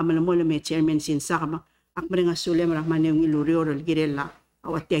del kuk maamal mo le chairman sinsa kama akmareng asule marahman yung ilurior el girela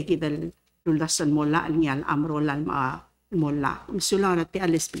awat agi del lulasan mola niya amrolan mola sula ati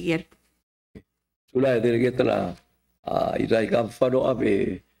alispier sula delegate la irai ka follow up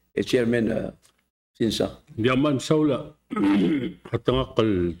chairman sinsa diaman saula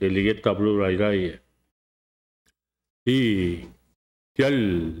hatangakal delegate tablo rai di tial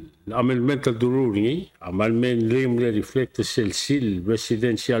amendment duruni amendment lim reflect sil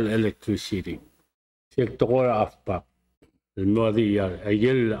residential electricity sel tokora afpak no di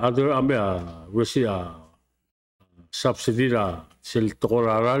ayel other Russia subsidy la sel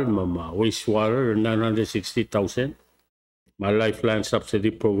tokoraral mama wastewater 960,000 my lifeline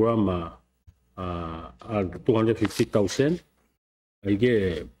subsidy program 250,000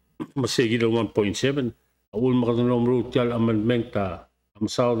 ayge masigi del 1.7 awul makadalom rutial amendment am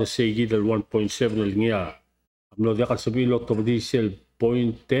sao de sigi del 1.7 el ngia amno dia kasabilo to diesel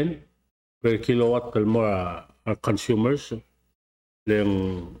 0.10 per kilowatt per more consumers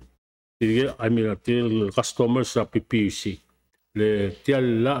leng till customers sa PPC le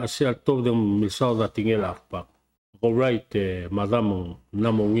tial la sia to de milsao da tingel afpak all right madam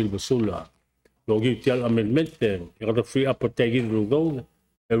namongil basula logi tial amendment ya kada free up tagin rugo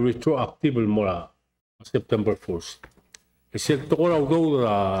retroactive mora September 1st. Sel tokora ugo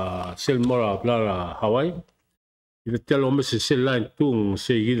sel mora la Hawaii. Ila tial omes sel line tung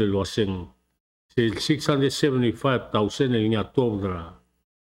se gil waseng sel 675,000 el nya tobra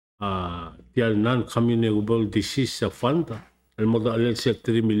tial non-communicable disease fund. El moda alel sel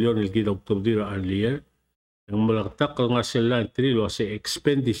 3 million el gida octobra earlier. Ang malaktak nga sel line 3 was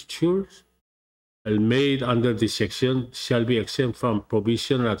expenditures made under this section shall be exempt from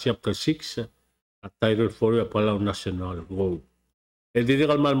provision at Chapter 6 at Title 4 Apalaw National Road. And the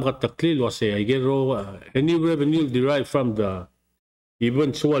legal man makataklil was any revenue derived from the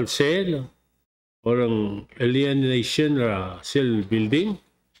eventual sale or an alienation sale building,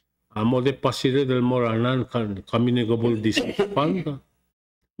 mo deposited del more non-communicable disease fund.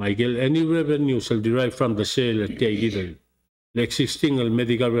 Michael, any revenue shall derive from the sale at the existing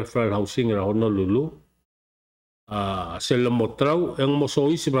medical referral housing in Honolulu. Sel motraw ang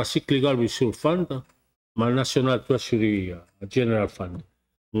mosoy si Basic Legal Reserve Fund, National Treasury General Fund.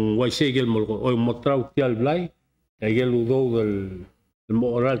 Why say gel mo o motraw tial blay, gel udo del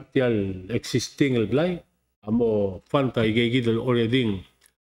moral tial existing el blay, amo fund ay gigidel already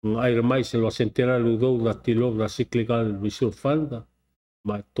ay remay sel wasentera udo la tilo Basic Legal Reserve Fund,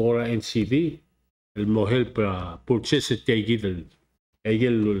 ma Tora NCD. El mohel para purchase it gigidel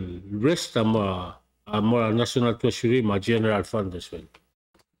el rest ama National Treasury ma General Fund as well.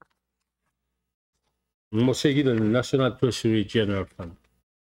 Mo seguir el National Treasury General Fund.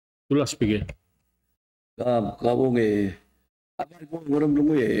 Tulas pigil. Kabong abar ko ngoram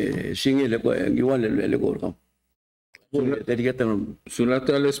lungo singil ko giwal le ko kam. Tadi kata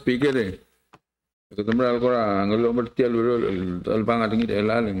Sulat al speaker Ketemra algora ngelo mertial al banga dingi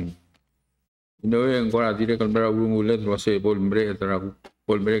elaling. No yang kora dire kan bara ulungulet wase bol mbre tara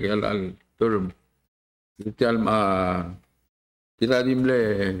bol mbre al term. Tial kita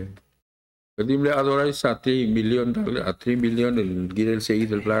dimle adorai sa 3 million $3 million el girel sei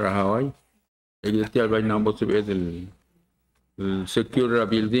del Clara Hawaii. El tial by number to el secure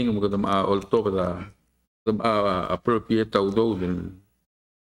building mo kadam all top da appropriate audo del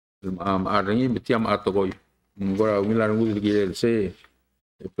arangi betiam atogoy. Ngora umilar ngul girel sei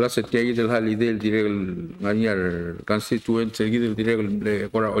plus tiagi del halidel direl nganyar constituent segi del direl le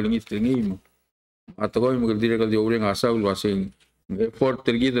kora olingit tingi atogoy mo direl di ureng asaul wasing effort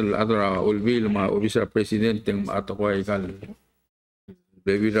tergidel adra ulbil ma obisa president ng atogoy kal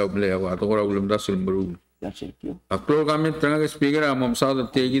bebira ble atogora ulum dasul meru aklo kami tanga speaker amam sa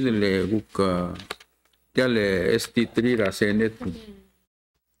tiagi del le guk tiale ST3 ra senet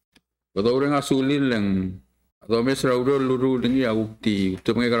kodoreng asulil lang Domes rauro luru dingi agukti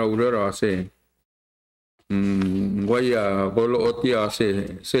tumge rauro ase goya bolo oti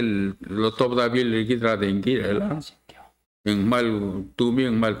ase sel lotop da bil regitra dengi ela en mal tumi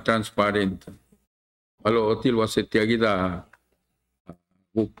en mal transparent alo otil wase tiagida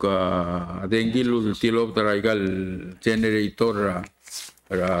buka dengi lu tilop taraigal generator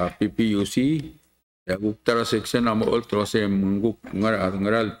ra PPUC ya buktara section am ultra se nguk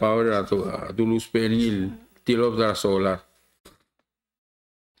ngaral power atau dulus penil tilop da solar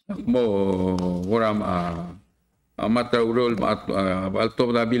mo goram amata urol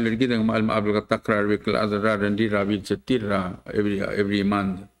altop da bil rigid ng mal abel takrar wekl adra rendi rabil setira every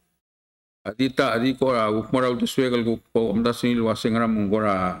month adita adiko ukmora udeswegal ko amdasin wasing ram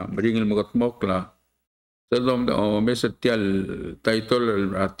gora ringil magat mokla sedom o mesetial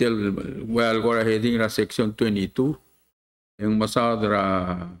title atel well gora heading ra section 22 yung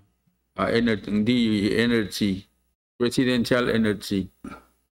masadra energy, presidential energy.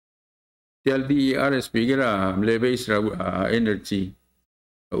 Tial di RSP gira mlebes energy.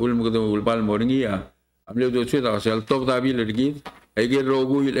 Ulm ko ulbal moringia. Amle do cheta sel top da bil rigid. Ege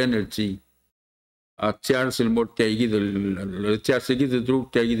roguil energy. Charles el morte igid el Charles igid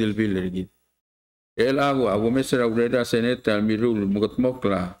druk igid el bil rigid. El agua mesera ureda seneta mirul mugot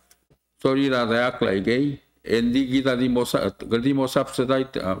mokla. Sorry ra da akla igei. Endi kita di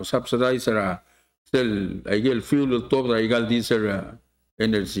subsidize ra sel igel fuel top da igal diesel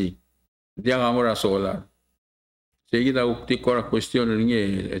energy dia amora solar seguida ukti kora question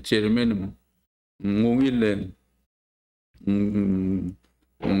nge chairman ngungil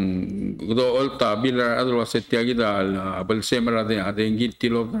do olta bila adro setiagida abel semra de adengil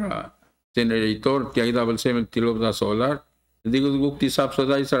tilop da generator tiagida abel semra tilop da solar digo ukti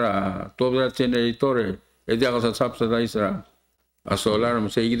subsidize ra top da generator dia ka subsidize ra a solar mo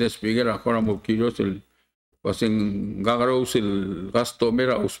seguida speaker akora mo kilos wasing gagaro sil gasto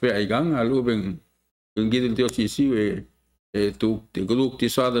mera uspe aigang alubeng ngidil tio sisi Guduk ti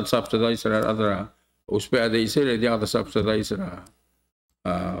southern subsidizer adra uspe ada isere dia ada subsidizer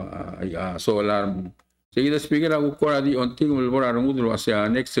solar. Seguida speaker aku kora di onting mulbora rungudul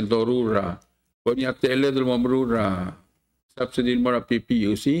wasya next dorura. Konya tele del momrura subsidy mora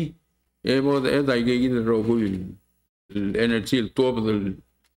PPUC. Ebo da igigid rogul energy el top del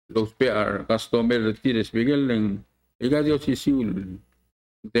los PR customer tires bigel ng igadio siul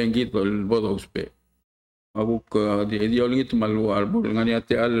dengit el bodo uspe. Abuk ideologit malu arbol ngani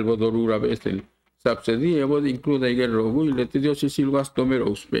ate al bodorura bestel subsidy ebo include igel rogul le tidio siul customer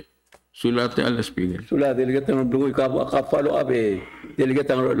uspe. Sulate al speaker. Sula delegate ng Blue ka follow up delegate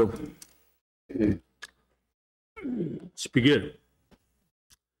ng rolo. Speaker.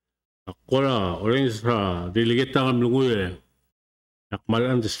 Akora orange sa delegate ng Blue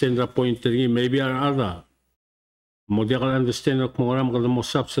Nakmal understand the point ringi maybe are other. Modi ka understand ak mga kada mo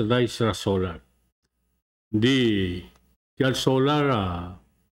subsidize ra solar. Di tial solar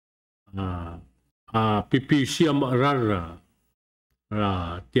PPC am rara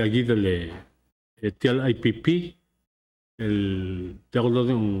tiagidale tial IPP el tiagdo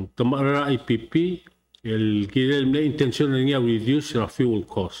ng tamara IPP el kidel na intention niya reduce the fuel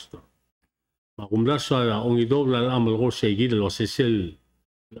cost. Makumlasa ang idobla ang amal ko sa igid lo sesel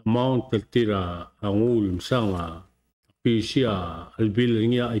amount del tira ang ul msanga PCA al bill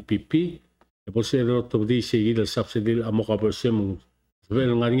niya IPP e por ser otro di seguir el subsidy amo ka persem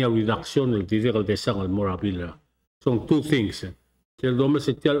vel nga reduction del tira de sang al morabila. Son two things. El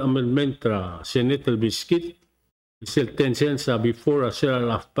domestic amendment tra Senate el biscuit is el 10 cents before a share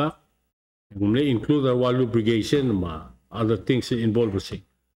of pack. May include a wall lubrication ma other things involved with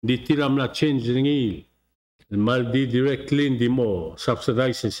di tiram na change ngi mal di directly di mo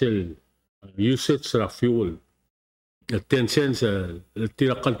subsidize sel usage sa fuel 10 cents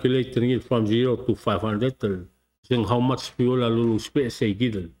tira calculate ngi from 0 to 500 saying how much fuel alulu space ay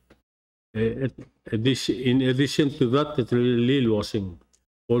gidel in addition to that it really wasing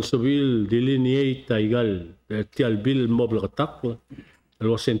also will delineate igal tial bill mobile attack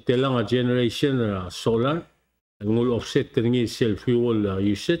wasing telang a generation solar ngul offset ngi self fuel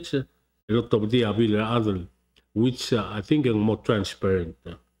usage a lot of the abil other which I think are more transparent.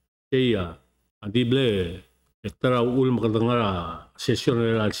 Kaya adible etara ul makadangara session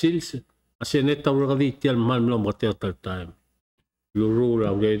real sales aseneta uradi tial mal no mater time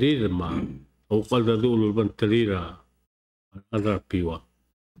lurura gedi ma o kalda dulu banterira other piwa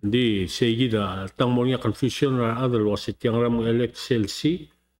di seguida tang monya confusion other was tiang ram elect CLC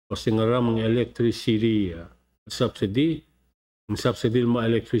was ram electricity subsidy ma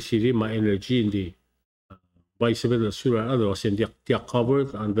electricity ma energy hindi by several sura other was in the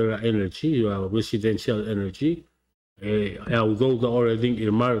covered under energy residential energy although the already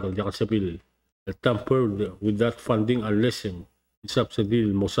earmarked the tampered with that funding unless subsidy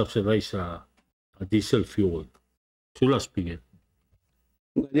mo subsidize diesel fuel sula speaker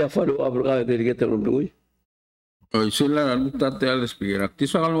Dia follow up ka delegate ng Blue. Sula tate al speaker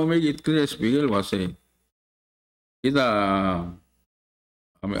aktiso kal mo may itre speaker wase kita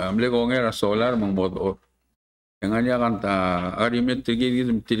amle ko ngera solar mang motor. Yang anya kan ta agreement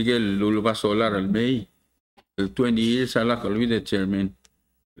tigil luluba solar al May 20 years ala kalwi de chairman.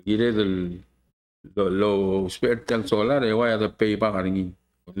 Gire del lo spare tel solar e waya the pay pa karingi.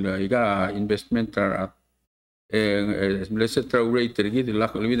 Iga investment at let's say rate tigil la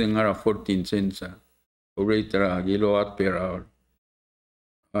kalwi de ngara 14 cents rate kilowatt per hour.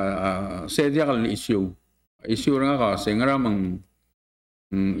 Sa dia kal issue nga kasi nga ramang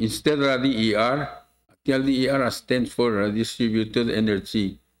instead of DER, tial DER stands for distributed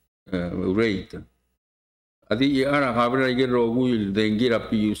energy rate. DER kabra igel rogul dengi ra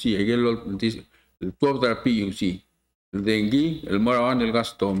PUC igel el top da PUC el dengi el marawan el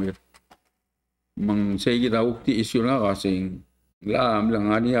customer mang segi da ukti issue nga kasi la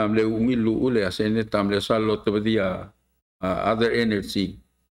amlangani amle ungilu ule asene tamle salot dia other energy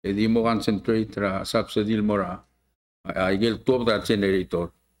di mo concentrate ra subsidy mora igel top da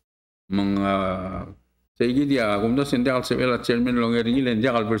generator mga segi dia kumda sendal sebela chairman longer ngilen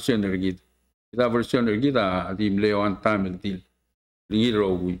dia version ergid ita version ergid di mle one time deal ringil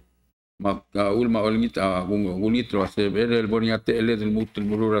rogu mak ulma olngit gungit ro sebel boniate ele del mutul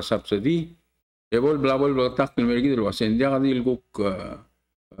murura subsidy ebol blabol tak ergid ro sendia dil guk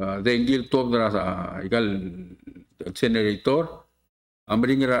dengil top da igal generator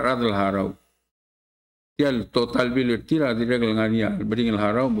Amring radal haraw. Tial total bill tira direct ngania bring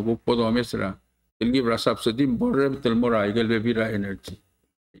haraw buku podo mesra. Ilgi bra subsidy borre tel mora igel bebira energy.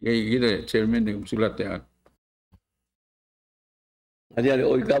 Gide chairman ng sulate. Adi ale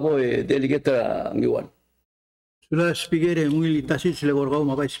OEK mo delegate ngiwan. Sudah speaker yang ngili tasit sila kau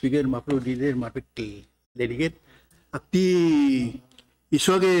mapa speaker mapro leader mapekti delegate akti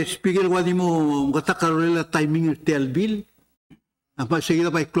iswage speaker wadi mo kata karolela timing tel bill apa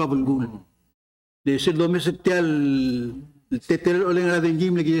seguida pa club gul de ser do mes tel tetel oleng ra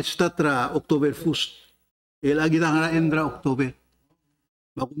dengim lagi statra Oktober 1 el agida ngara endra Oktober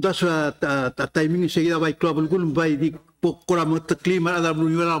makunta sa timing seguida pa club gul bai di pokora mo klima ada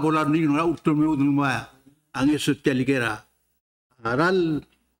blunyala bola ni ngara utome uduma ang eso teligera aral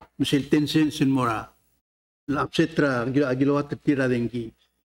misel tensen sin mora la obsetra agilawat tira dengi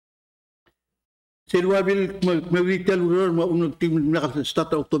selwa bil mawritel uror ma unut tim na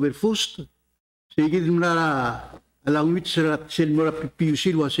start October 1 sigid mara alang mitserat sel mora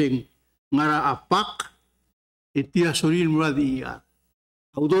piusil waseng ngara apak etira soril mora dia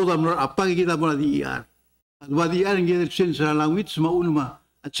audo da mora apak kita mora dia adwa dia ngel sen sa alang mit ma ulma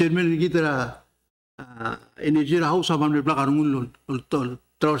at chairman kita energy house aman belakang ngulul tol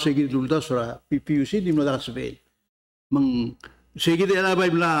terus segit lulta sura PPUC di mana dasbe mang segit era bay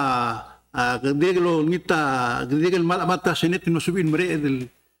bla gedeglo ngita gedegel mata senet no subin mere del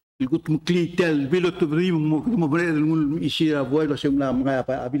gut mukli tel bilot brim mo mere del ngul isira boy lo semla mga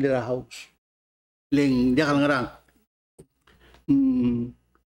pa abilera house leng jakal ngarang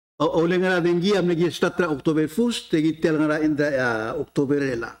o leng ngara dengi am lagi statra Oktober 1 tegit tel ngara inda Oktober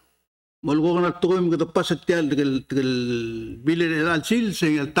ela Malgo na tukoy mga tapas at tiyan tigil bilin ilan sil sa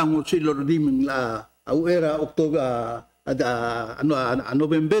tango silo rin la era Oktober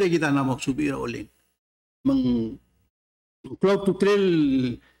November kita na magsubira ulit mang cloud to trail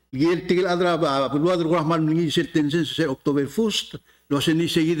gil tigil adra ba pulwadar ko rahman ngi sil tensen sa Oktober 1 lo seni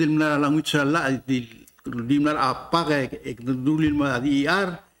segidil na langwit sa la di na apa kay dulil ma di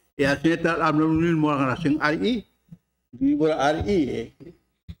IR ya sineta amnulil mo nga sing RE di mo RE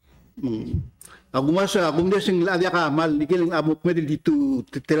Aku masa aku dia sing la dia ka mal nikel amo medel ditu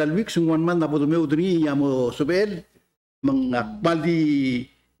teral week sung one man na bodo meu dri amo sobel mal di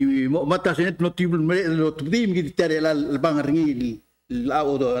mo mata senet notable me lo tubdi mi tare la bang ringi la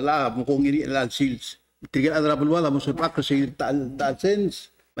odo la mo ko ngiri la sils tigel adra bulwala mo so pak se tal sense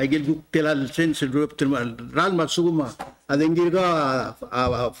Michael Guk telal sense drop termal ral masuma adengir ka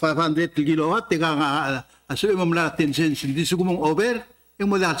 500 kilowatt ka aso mo mla 10 cents di sugumong over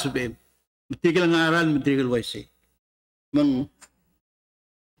yung modal sabihin. Matigil ang aral, matigil wise.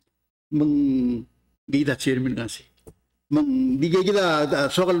 Gita chairman kasi. Digay kita,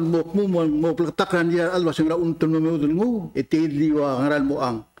 sokal mo plaktakran niya, alwas yung raunton mo mo mo, itiliwa ang aral mo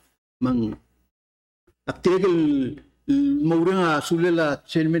ang. Aktigil, maura nga, sulela,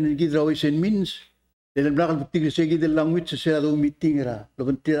 chairman ng gita wise and means, dahil blakal matigil sa gita language, sa sila daw meeting ra,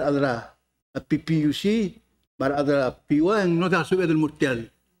 labantir adra, at PPUC, para ada piwa yang nota suwe del mortal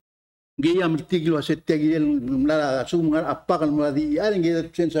gaya mertigil waset tagil mala sumungan apa kan madi aring gaya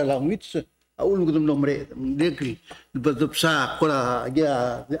sensa langwits aul ngudum nomre dekri betup sa kola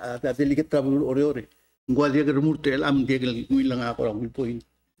gaya delikat travel ore ngwa dia ke mortal am degel nguilang ako lang point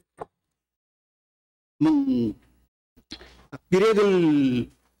piredel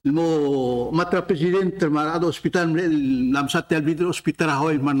mo matra president mara hospital lam satel vidro hospital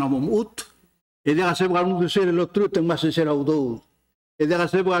hoy manamumut Ede kasi bukan mungkin lo trut yang masih saya udo. Ede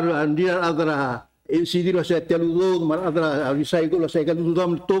kasi bukan dia adra NCD lo saya teludo, mar adra recycle lo saya kan udo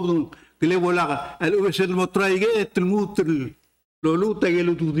am todo kile bola ka. Al usel mo try ge telmutel lo luta ge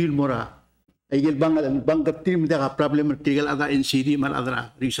lo tudil mora. Aigel bang tim dia problem tigel ada NCD mar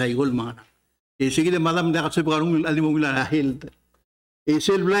adra recycle mana. Sige de madam dia kasi bukan ali mo wala health.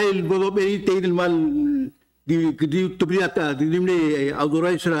 Sel blail bodo beri tigel mal di tubriata di dimne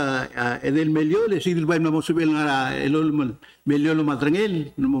audoraisra edel melio le sigil bay na mo subel nga elol melio lo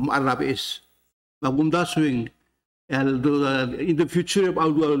matrangel no arabes magunda swing in the future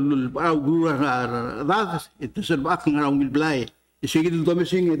about that it is back nga raw milblay sigil do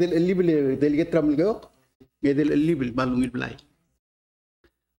mesing edel libil delegate tram go edel libil balungil blay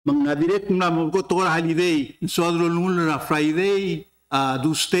mga direct na mo ko to holiday so adro na Friday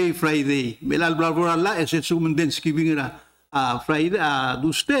Tuesday, Friday. Melal bla la ese sumenden skibingra Friday,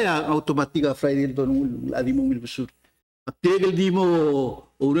 Tuesday automatika Friday don adimo mil besur. Tegel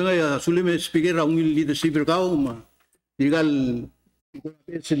dimo ora ya sulime speaker raungil leadership kaum. Digal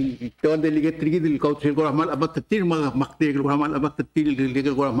esen ton delegate trigi dil council ko ramal abat tir maktegel ramal abat tir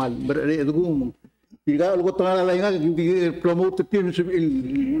delegate ko ramal beredugum. Digal ko tanga la nga promote tir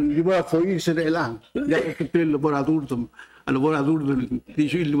libra foi se elang. Ya ke laborator tum laborator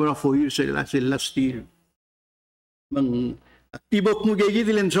tisu libra foi se last year. Mang tibok mo gigi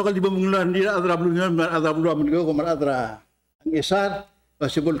dilen sokal di ba mong lan dira adra blungan adra blungan ko mar adra ang esar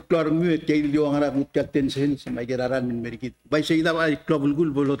possible klarong mu kay liwang harap mo tension sa may gararan min merikit bay sa ida ay global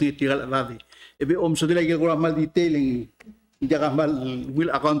gul bolot ni tigal rabi ebe om so dila gel mal detailing dia mal will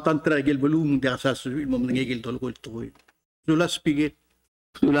accountant tra gel volume dia sa mo ngegel tol ko to sula speaker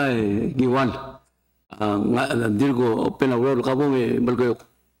sula giwan nga dirgo open award ka mo me balgoy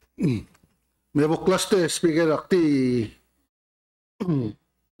me bo cluster speaker akti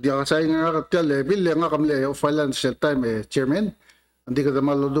dia sa nga katel bill nga kamle of financial time chairman hindi ka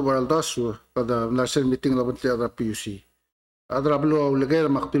damalo do baral tasu kada national meeting laban ti ada PUC adra blo legay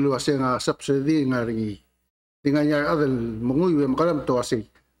maktilu ase nga subsidy nga ringi tinga nya adal manguy makaram to ase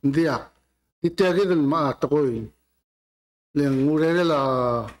ndiak titiagi dal ma takoy leng murele la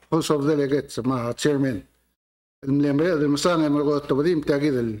House of Delegates ma chairman lemre dal masang mo ko to badim tiagi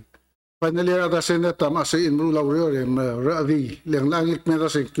dal finally ada senata ma se inru lauriore ma radi leng langit mera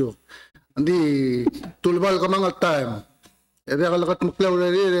sekyo andi tulbal ka mga time ede kalakat muklaw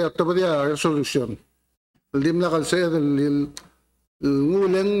rin at tabadia resolution. Dim na kalsa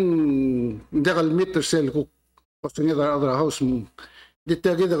nguleng hindi kalmeter sel ko kasi nga other house mo. Dito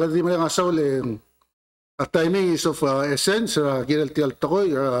kita kasi may nga sawle timing is of essence kinal tial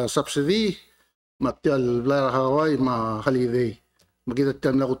takoy subsidy matial lara Hawaii ma holiday magkita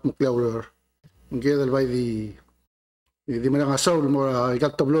tiyan lakot muklaw rin. Magkita by di may nga sawle mo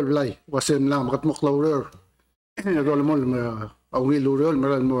ikat tablo blay kasi lang makat muklaw rin. Role mo awil role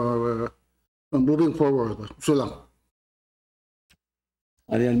moving forward so lang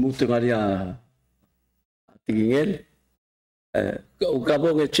arian muto ngaria tingingel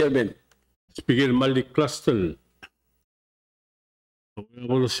ukabo ng chairman speaker Malik Cluster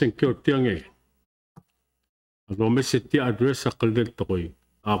wala secure tiang ako may seti address sa kaldel tokoy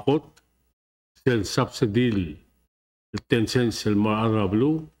akot sel subsidy 10 cents sel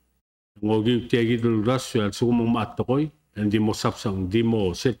maarablo ngogi tiagi dul rasyo at sumong maatokoy hindi mo sapsang hindi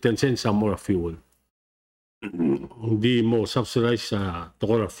mo set 10 cents sa more fuel hindi mo subsidize sa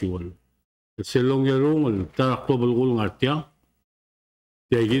tokora fuel kasi long yarong tarak global gul ngartia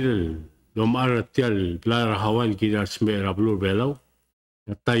tiagi dul lomar tial lara hawal kira smera blue belaw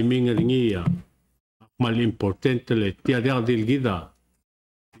na timing ringi mal importante le tiada dil gida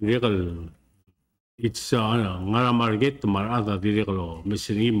regal it's ngara market marada direlo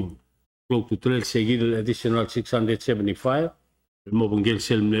mesinimo close to 12 seguido additional 675 mo banggil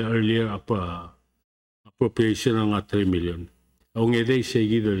sel earlier appropriation ng 3 million ang ede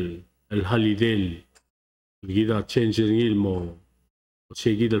seguido el holiday gida change ngil mo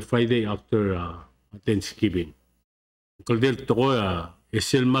seguido Friday after Thanksgiving kaldel to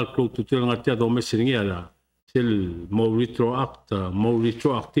sel mal close to 12 ngatia do mes ngila sel mo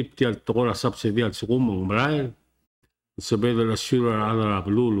retroactive tial to subsidy al sukumong maray sabay la sura ala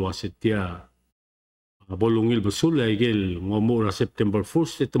blul wasetia bolungil besul igel ngomura September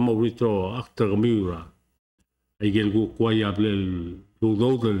 1st ito mo retro after mura igel gu kwaya blel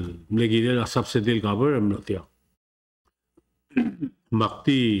dudodel mlegidel a subsidy government natia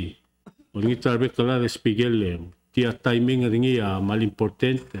makti ngita be kala spigel tia timing ringi mal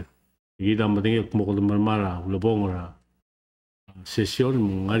importante gida madingi mo ko marmara lobongra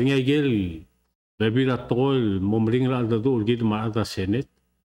session ngaringa igel Bebira tol momring la da do gid ma da senet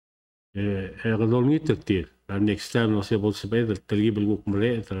gadol ngit tir la next time no se bol se bed trib el guk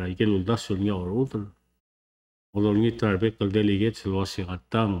mre tra igel da sul nya orut gadol ngit tarbe kal delegate se lo se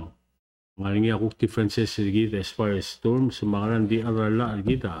gatang ngaringa guk differences gid as far as storms magaran di other la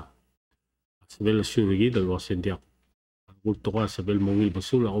gida sebel sur gid lo se dia guk to ka sebel mongil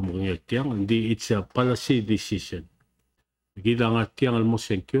basul o mongil tiang di it's a policy decision gida ngatiang al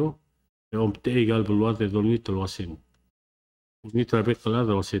mosenkyo om te egal beluat de donit lo asen ni trabe kala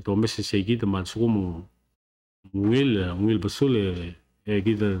do se to mes seguida man sum ngil basul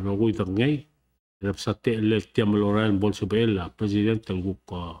gida no gui tangay rap sate le tiam loran bol subela president al guk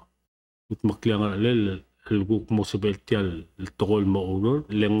ut makliang le el guk mo subel tial el togol mo honor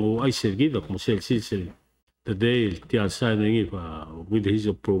lengo ay seguida mo sel today tial signing with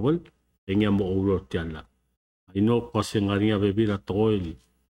his approval engya mo honor tial la ino kasi ngaringa bebira togol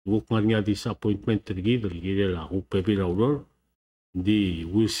guk nga disappointment gidel la guk pepira uror di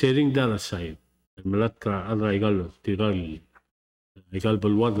we setting that aside malat ka adra igal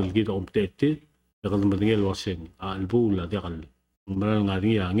balwad gid omtete dagal madingel wasen albula dagal maral nga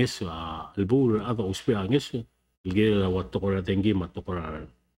ringi anges albula ada uspe anges gid la wat ko ra tengi matokora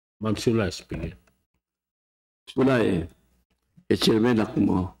mamsula spige sula chairman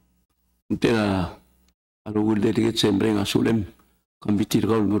akmo untera arugul delegate sempre nga sulem kambitir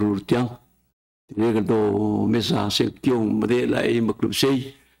kau merurutiang, dia kado mesa sekiong madela maklub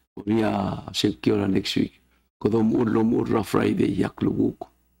sei, punya sekiong next week. kodom ra Friday yak luguk.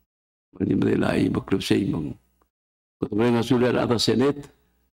 Mani Manila ay maklub sa imang. Kodom nga sulit ata Senate,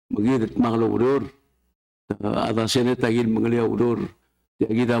 magigit makalawuror. Ata Senate agil mangalawuror.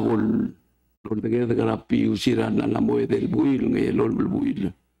 Agil akol, lor tagay tagara PUC ran alamoy del buil, ngay lor buil.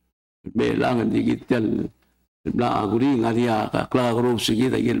 May langan digit yan. Bla aguri ngaria kakla gro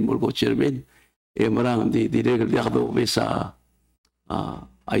sige agil mo ko chairman. Marang di regal di ako besa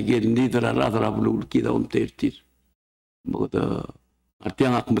agil ni dara blul kita tertir. Magota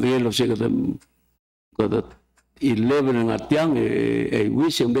artiang ak modelo se kada 11 ng artiang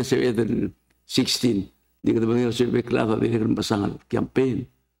wish yung besa 16. Di kada modelo se beklava di regal pasangan campaign.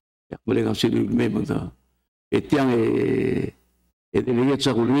 Yak boleh ngam silu memang ta. Etiang delegate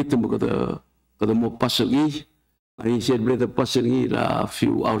sa kulit mo kada mo pasagi. Ay celebrate pasagi la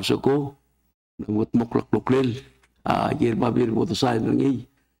few hours ago. Namut moklak loklel. Ayer mabir mo sa ngi.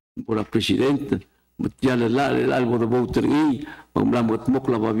 Pula president. Mutjala la mo voter ngi. Panglamot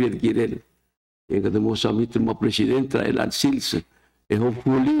mokla mabir girel. Kada mo sa mitin mo president ra elan sils.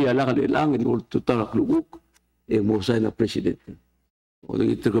 Hopefully ala ka lang in all total kluguk. Mo sa na president. O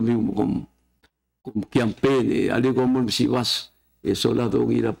dito kami kum campaign ali ko mo siwas. Solado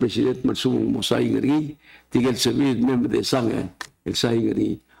ngira president marsumong mo sa ingri tigel sabi member de sanga el sa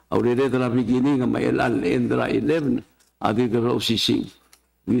ingri aurere de la beginning may elan endra 11 adi de OCC.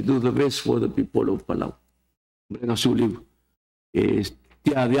 We do the best for the people of Palau. Mereka sulit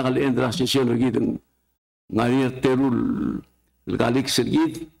tiada kal endra session lagi dengan ngalir terul galik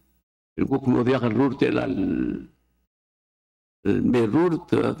sergit el kuk mo dia kan rur telal merur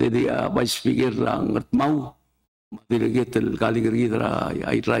tadi vice speaker ngat mau delegate el Caligari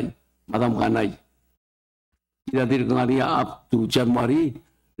ay ray madam kanay kita dir ngaria up to January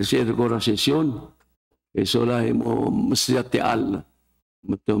se ko ra session sola mo mestiate al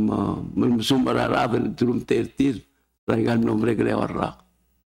matom sumara ravel turum tertir raigal nombre que le warra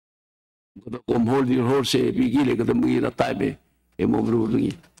kom hold your horse bigile que mugira tabe mo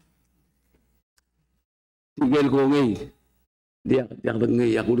bruri tigel ko ngai dia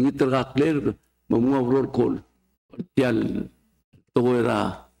ngai aku ngiter clear mo roll call Tial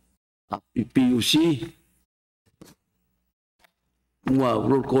toera PUC mua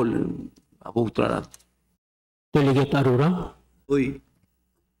roll call ako trarat. Delegate Arura. Oi.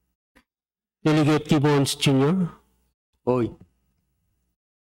 Delegate Gibbons Jr. Oi.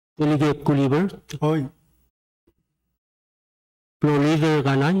 Delegate Culibert. Oi. Floor Leader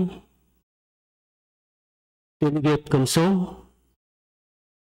Ganay. Delegate Kamsong.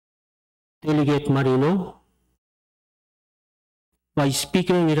 Delegate Marino. Vice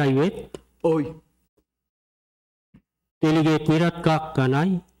Speaker Mirayuet. Oi. Delegate Mirat Kak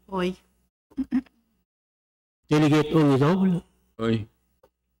Kanay. Oi. Delegate Ongidol. Oi.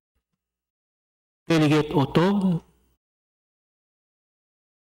 Delegate Otto.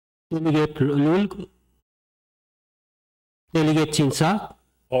 Delegate Lulg. Delegate Sinsak.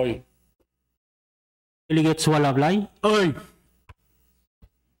 Oi. Delegate Swalablay. Oi.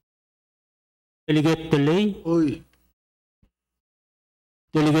 Delegate Telay. Oi.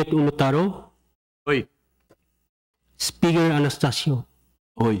 Delegate Unutaro. Oi. Speaker Anastasio.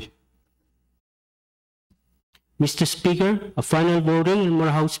 Oi. Mr. Speaker, a final voting in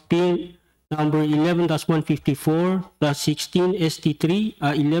House Bill number 11-154-16 ST3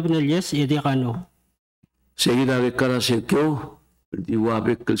 11 yes ediakano. Seguida de cara secure,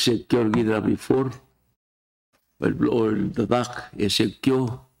 diwabe que secure gida before, el dadak es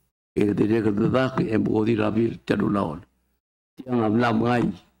secure, el direct dadak en bodi rabil telulaon. Yang ablam ngai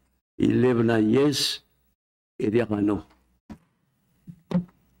 11 yes ediakano.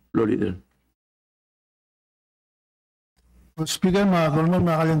 Lolida. Speaker, normal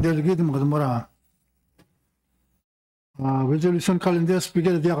calendar gitu makadumura. Resolution calendar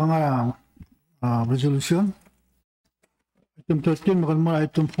speaker dia kanga resolution. Item 13 makadumura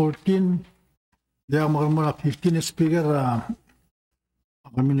item 14 dia makadumura 15 speaker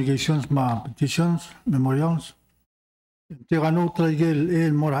communications petitions memorials. Dia kanu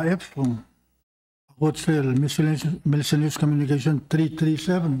trigel mora F HOD miscellaneous communication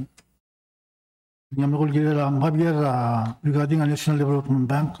 337. Yang mengul kira lah menghabis regarding a National Development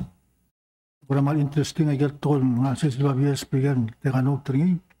Bank. Programal interesting agar tol ngasih sebab speaker dengan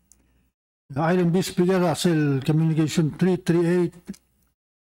notering. Item B speaker asal communication 338.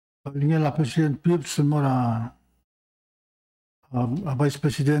 Ini lah President Pips semua Vice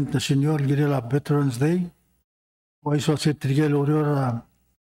President Senior kira lah Veterans Day. Waiso se trigel orang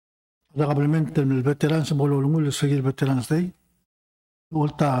ada kabelment del veteran semua ulungul segil Veterans Day.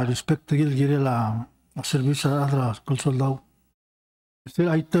 Volta respect gil gire la service a otras col soldado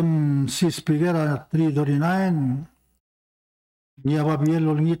Still item C speaker 339 niya babiel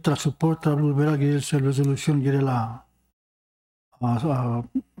olngi tra support trablu bela gil sel resolution girela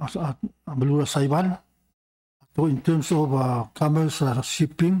belura saiban. So in terms of commerce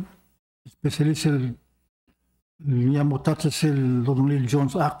shipping, especially sel niya motat sel Lodonil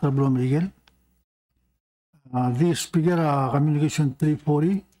Jones Act trablu Miguel. This speaker communication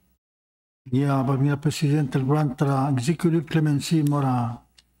 340 niya babiel president el grant tra executive clemency mora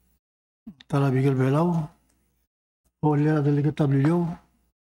tara Miguel Belau. Olha delegate W,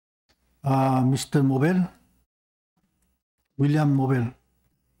 Mr. Mobel, William Mobel.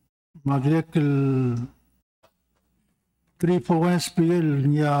 Madrek el 341 SPL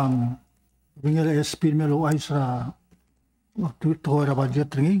niya ringel SP melo ay sa tuwa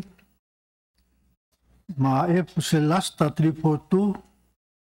budget ringi. Ma F sa last 342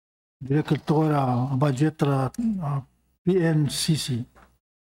 direk el tuwa budget PNCC.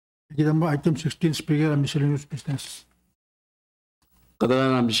 Kita mo item 16 speaker miscellaneous business.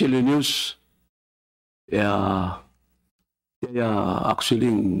 Katakan miscellaneous, actually,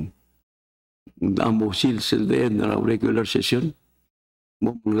 amo silsil din na regular session.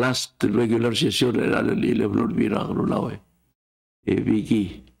 Mong last regular session ay alal 11 or bira karulaw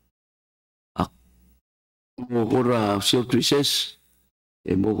Vicky. Mo kora short recess,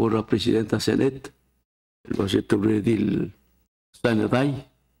 mo kora presidenta Senate, el baseto redil sanatay,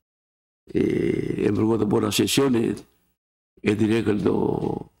 embargo de buena session direct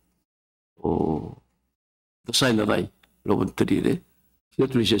do sign na lo contride short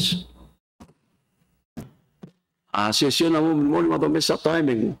recess session mo mo mesa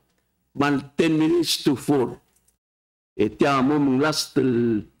timing man 10 minutes to 4 tiya mo last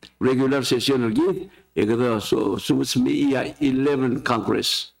regular session again kada so sumusmi 11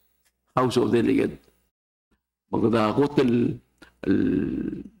 Congress House of Delegate magda hotel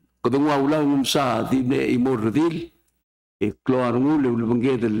kadang ulang sa di ne imordil keluar ngul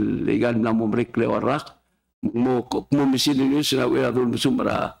lebangge del legal na mo reklewa rak mo miscellaneous na we adul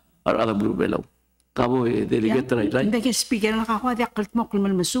sumra ara blue belaw kamo delegate right Hindi speaker na kako di akalt mo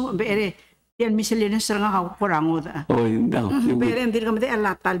kulmal masu bere yan miscellaneous nga kako porango da bere hindi ka made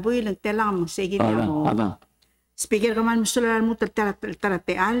ala talboy lang telang sige mo speaker ka man musulan mo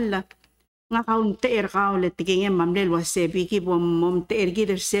tarateal nga kaun teer ka ulit tingin mamlel wase biki mom teer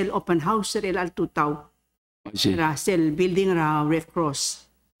gider sel open house el altutaw Russell building ra Red Cross.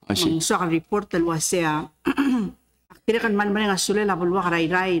 Ang sa report dal wasya akira kan man nga sule la bulwa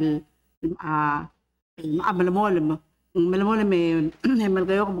rail malamol me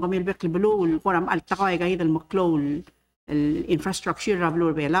malgayo ko kami bek libulu ko ram alta ko ay kahit al maklol el infrastructure ra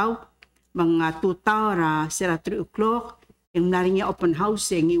blur belaw mga 2 ra sira 3 o'clock yung narinya open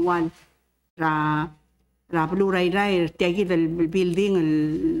house ng iwan ra blue rail tiagi dal building el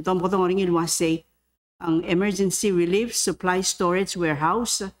dom ko ring ilwase ang emergency relief supply storage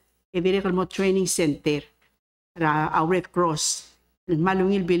warehouse evirekal mo training center ra Red Cross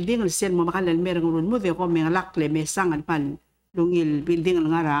malungil building sel mo makalal merong run mo de ko mga lakle mesang pan lungil building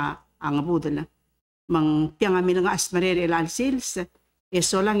nga ra ang budala mang tiang amin nga asmarer el sales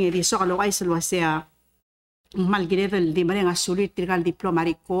eso lang iriso kalo ay salwasya malgiredal di mare nga sulit tirgal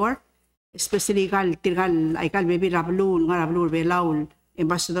diplomatic corps especially kal tirgal ay kal baby rablu nga rablu belaul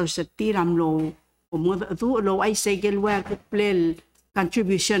ambassador sa tiram lo lo ay segel wer plel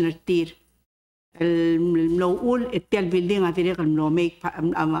contribution tir el lo ul etel building atire kan lo make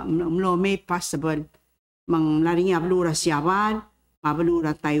possible mang laring ablura siaban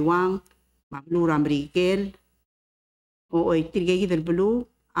mablura Taiwan mablura Amerikel o tirgegi del blue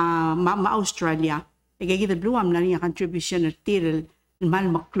ma Australia tirgegi del blue am laring contribution tir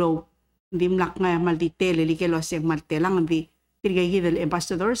mal maklo dim lak nga mal detail likelo asek mal telang di tirgagi del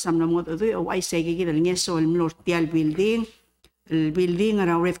ambassador sam na mo do o ay segegi del ngeso el nortial building el building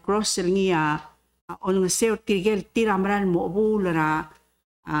ara Red Cross el ngia on ngeseo tirgel tiramran mo bulra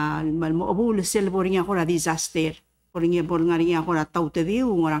mal mo bul sel boringa ko disaster boringa borngaringa ko taute diu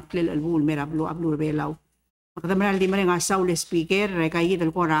ngora klel el bul mera blu ablu belaw makadamral di mare nga saul speaker kay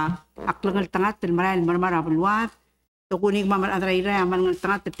del ko ra aklangal tangat el maral marmara bulwat to kunig mamal adraira man ngal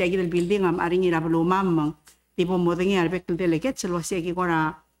tangat tirgagi del building am aringi ra blu mamang tipo mo tingi arbek delegate sel wasi ki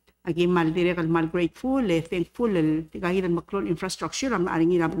kora agi mal dire kal mal grateful thankful el kahit ang maklon infrastructure am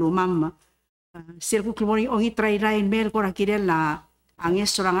aringi na lumam sel ku klmori ongi try mail kora kirel la ang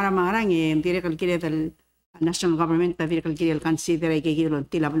esorang ara mangarang dire kal kirel del national government dire kal kirel consider ay kikilon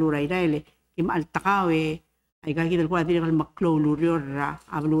tila blura iraile kim altakawe ay kahit kora dire kal maklo lurior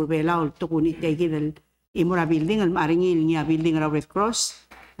ablur belaul to kunit ay kirel imura building al aringi niya building ra Red Cross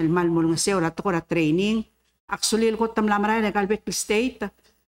el mal mo nga seo ra to kora training Actually, ko tam lamaray na kalbek state.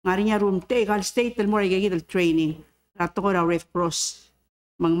 Ngari niya room te kal state del more gigi del training. Rato ko Red Cross.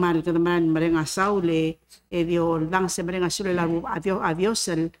 Mang mari ka naman marenga saule. Dio lang sa marenga sule la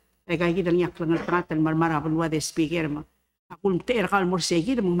aviosel. Gigi del nyak lang tangatal marmara bulwa de speaker ma. Ako te kal more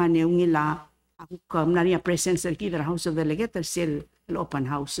segi de mang mani ngila. Ako kam na niya presence del kidra House of Delegates sel open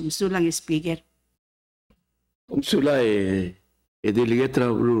house. Musulang speaker. Umsula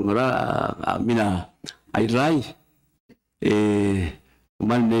delegator ngara mina airai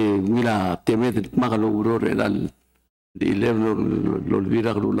man mila temet makalo uror eral di level lo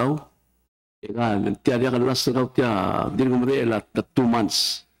vira lulau ega tia dia kan last rau tia dir gumre ela 2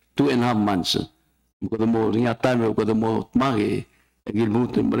 months 2.5 months ko mo ringa time ko mo magi egil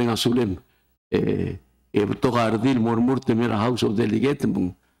mut mrenga sulem to gardil murmur temera House of Delegates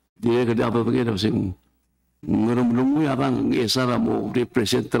mung dia ke dia apa begitu sing ngurung abang esara mo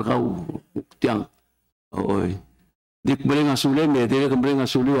representer kau tiang oi dik mrenga sulem dia ke mrenga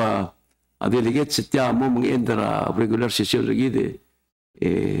sulua a delegate setia mo mengendra regular session lagi de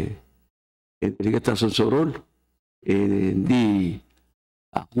delegate sorol di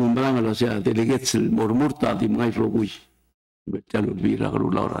aku mranga la sia delegate murmurta di mai rogui betalo bira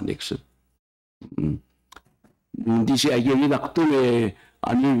laura next di si ayer waktu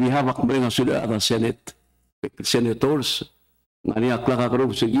ani bihawak mrenga sudah ada senators ngani akla ka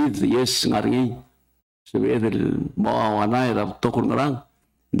group segid yes ngari sebe del mawana era tokol ngarang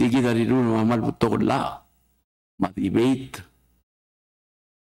digi dari dulu amal tokol la ma debate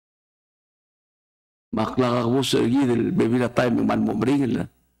makla ka bus segid del bebila time man mo bringil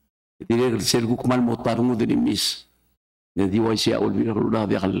dire sel guk mal mo tarmu de mis de di wa sia ol bira rula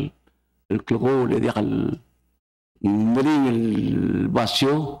dia kal el clogo le dia kal bringil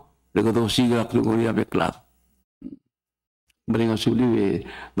basio le ko sigra clogo dia beklat Balinga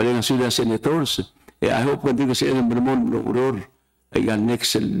suli senators. I hope when you say Bermond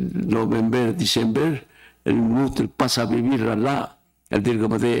next November, December, el mundo pasa a vivir la el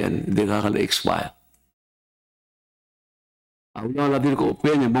dirgamade de gagal expire. Ahora la dirgo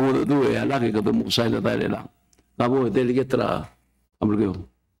pene vamos do e ala que todo musa la dale la. Cabo delegetra amrgo.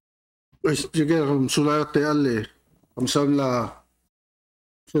 Pues llegué sulate alle amsan la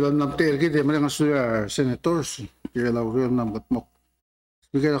sulan namter gide mga senators. Kaya lauriyan na matmok.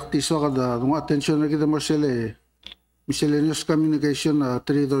 Bigay aktiso ka da, nung atensyon na kita Marcele, miscellaneous communication na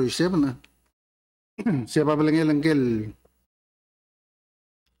 337 na. Siya papalingal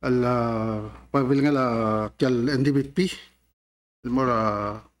kal NDBP,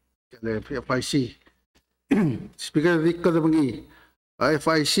 mora kal FIC. Speaker dik ka da bangi,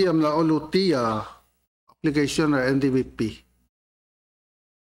 FIC am la oluti application na NDBP.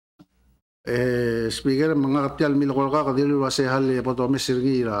 Speaker mga katyal milokol ka kadili wase hali poto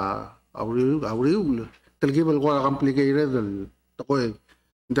mesirgi la auriul telgibal ko complicated tokoy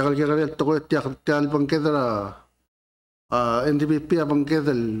ndakal kaya tokoy tial pangkedra NDPP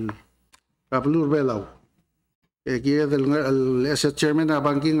pangkedel kapulur belaw kaya del as chairman na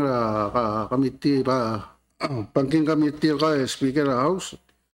banking committee banking committee ka speaker house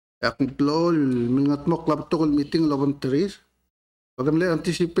akong plol mingat mo club tokol meeting laban teris kadam le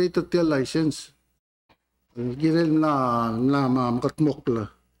anticipated tial license girel na makatmok la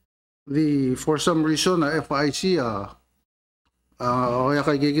for some reason FIC kaya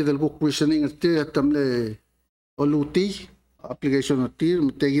kay gigidal ko questioning at tamle oluti application at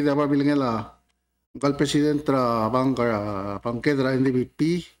mitegi da pabilang la kal president tra bangkedra NDPP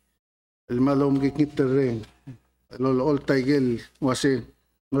el malom gikit ring all taigel wase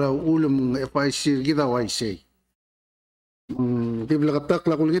ngara ulum FIC gida waisay Tibla katak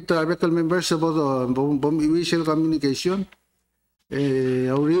la kulit tribal members about initial communication.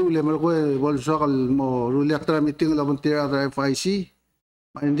 Auriu le malko bolso kal mo ruliak tra meeting la bontia tra FIC.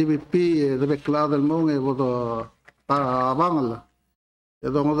 NDPP de beklad el mo bodo para abangal.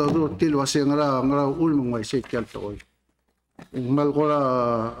 Edo ngodo do til wase ngara ulmong mai sekyal toy. Malko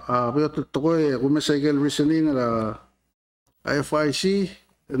la biot toy kumesagel reasoning la FIC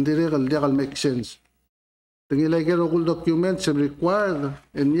ndire kal dia kal make sense. Tengilay kero kul documents are required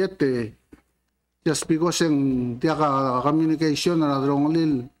and yet just because ang dia ka communication na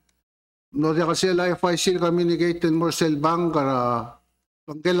nadrongolil no dia kasi la FIC communicate and more sel bank kara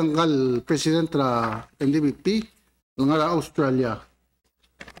pangkelanggal president ra NDPP ngara Australia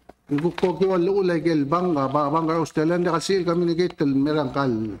Bukko ki wala ulay kel bangga Australia dia kasi communicate tel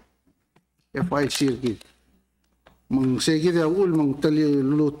merangkal FIC ki mang segi dia ul mang tali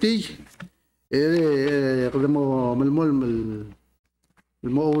luluti mo malmol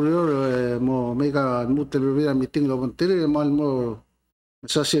mo orior mo mega mutel bibira meeting lo montele mal mo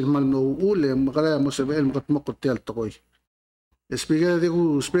Masasil mal no ule makala mo sa bel makat mo kotel tokoy. Speaker de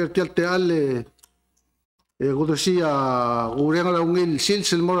ku speaker tel te alle ko siya ureng la ungil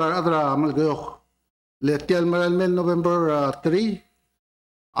silsil mo adra mal gayok. Le tel maral men November 3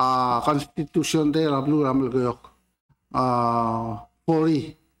 constitution de la blue ramal gayok.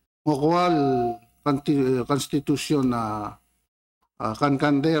 Pori ngokwal constitution na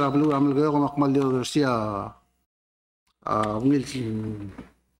kan de la blue ramal gayok makmal siya ungil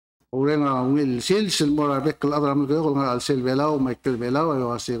ureng ungil silsil mo bekal adra mal gayok ngal sel belaw Michael belaw ay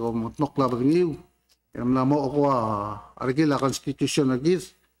wasi ko motnokla bagniu. Yang namo ko argila constitution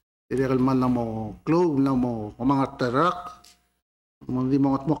agis iregal man namo club namo mga tarak hindi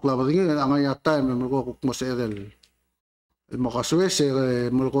mo atmok la bagniu ang ay time mo ko mo sa edel mo kaswese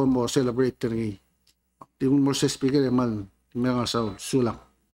mo ko mo celebrate ni tingul mo sa speaker man mga sa sulang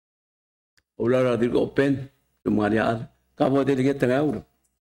Ulara dir open kemarian kamu delegate tengah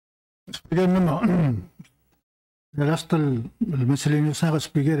speaker no lastal المسؤولين ساق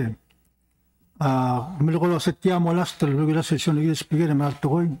speaker ملقوا ستيا مولastral لقوا session لقوا speaker ما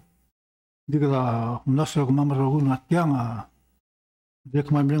تقول ديك ذا مناسب كم مرة يقول نتيا ديك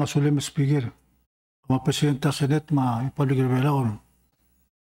ما بينا سولم speaker ما presidente senate ما يبالغ البلاغون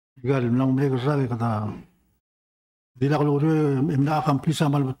قال منهم ليك الرالي كذا دي لقوا إملا كم بيسا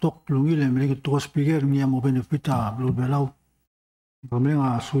مال بتوق لونيل ملك توق speaker ميا مو بنفيتا بلو بلاو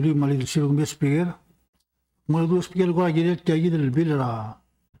كملنا سولي مالي سيلوم speaker ما لقوا speaker قا جيل تيجي البيل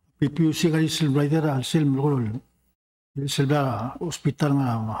PPUC kali silbrider al sil mlgol silbara hospital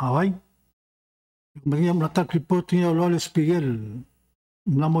na Hawaii magnya mlatak report niya lol speaker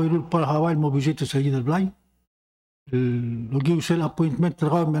na mo irul para Hawaii mo visita sa gidal blay logi usel appointment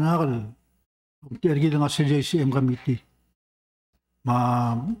traga menagal tergi nga JCM committee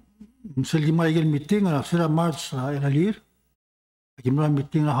ma msel ma igel meeting na sila March earlier agimra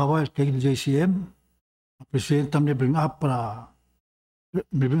meeting na Hawaii kay JCM president tamne bring up para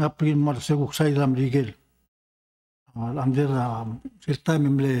Maybe April March ko sa ilam rigel. Under certa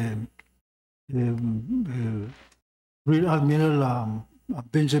memle Rear Admiral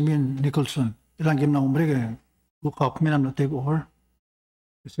Benjamin Nicholson ilang game na umbre ko kap minam na take over.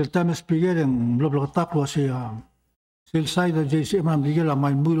 Certa mes speaker ang blog tap lo si side JCM am rigel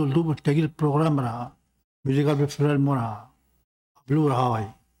may mulo do tegil program ra medical referral mora blue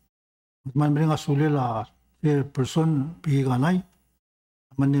Hawaii. Man bringa sulela person piganay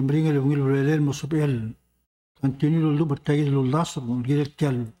man bringa le wil relel mosbel continue lo bertagil lo las direct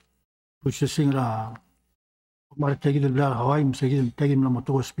processing ra mar tagil bla Hawaii msagil tagil na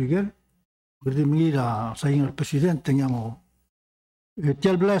moto speaker berdi mira saying al presidente ngamo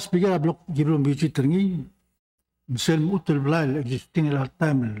tel bla speaker blok gibro bici terngi misal mutel bla existing al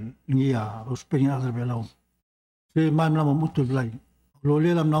time ngia ospenya adar belaw se man na mutel bla lo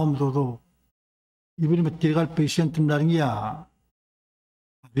lelam naum todo ibin material patient mlarngia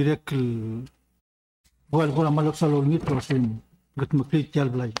direct wal ko malak sa lolngit prosin gat maklit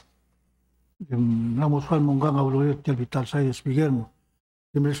tel blay na mosal monga ngawlo tel vital sa speaker mo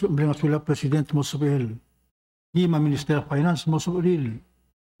bringa sula president mo sabel ni ma minister of finance mo sabel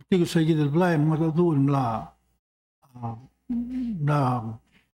tigo sa gidel blay mo dul mla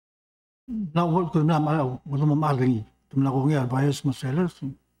na wol ko na ma mo maagi tumna ko ngia bias mo sellers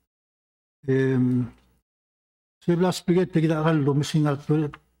Sebelum speaker kita akan lo missing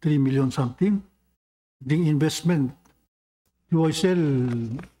 3 million something. Ding investment. You sell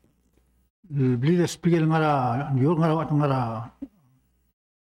beli speaker ngara New York ngara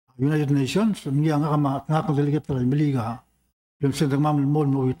United Nations. Ni ang ngaka delegate para meliga. Yung center mam mall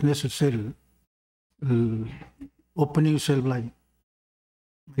mo witness sell opening sell line.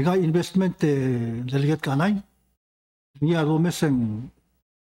 Mega investment delegate kanay. Ni aro missing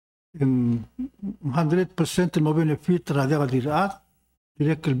in 100% mo benefit radya diraat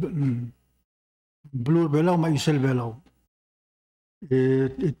direct blue belaw ma isel belaw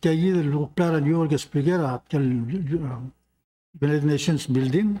التأييد اللي قبل New York speaker at United Nations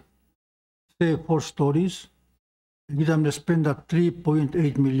building say 4 stories kita spend 3.8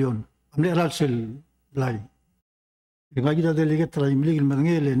 million amne rasel lay nga kita delegate try milig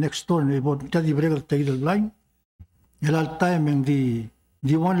mangele next door ne bot tadi bregal tagil lay elal time in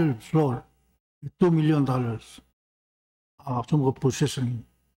the one floor, $2 million. Some processing.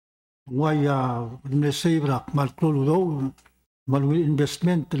 Why may save rak malklolo daw, malwi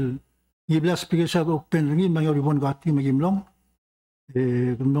investment. Ibla speaker sa open ringi mga ribon gati magimlong.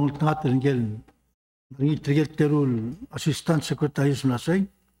 Kumong tangat ringel. Ringi trigel terul assistant secretary na say.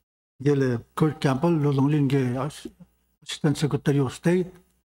 Gel Kurt Campbell lolong linge assistant secretary of state.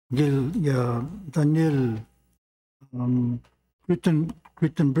 Gel Daniel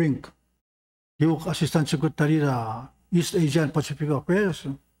Quinton Brink, yung Assistant Secretary na East Asia and Pacific Affairs,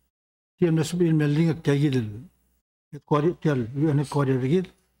 tiyam na sabihin melingag tiyagil, tiyal, yung headquarter rigid,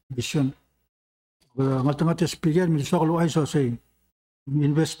 mission. Ngatang-ngatang speaker, minsan ko ay sa say,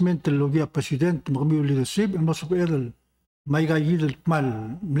 investment logia president, magamiw leadership, ang maso pa may gayil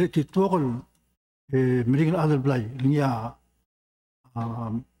mal, militi tuwakol, milingin adal blay, linya,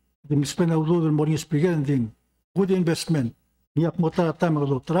 yung spend out the morning speaker, and then, good investment, niya mo tayo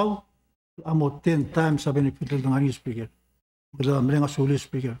magdotraw, amo 10 times sa benefit ng ang speaker. Mga mga suli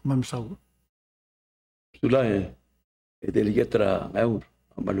speaker, mamsaw. Sulay, delegate ra ngayon,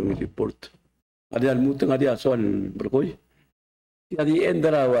 ang malungin report. Adi almutan adi ason berkoy. Adi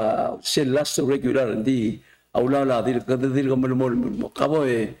endara wa sel last regular di aula la di kadil ko malmol kabo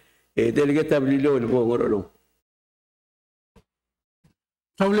delegate abililo mo ngorolo.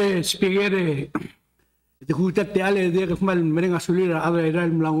 Saule speaker ito kutat te ale de kafmal merenga sulira ada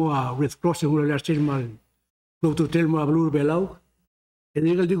iral mlango with crossing ular silmal go to tell mo ablur belau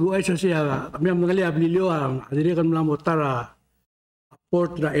enigal digo ay sa siya kami ang ngali abililo ang adire kan mlango tara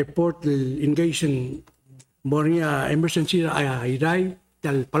port na airport engagement mornia emergency irai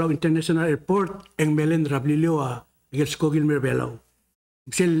tal Palau International Airport ang melen rablilo igel skogil merbelau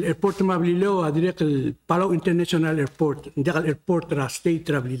sel airport mablilo adire kal Palau International Airport ndakal airport ra state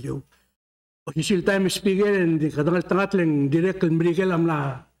rablilo official time speaker and kadangal-tangat lang direct Miguel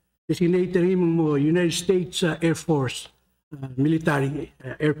amla designated mo United States Air Force military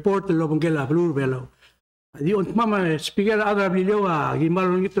airport lobongela blue bello di on mama speaker adra bilio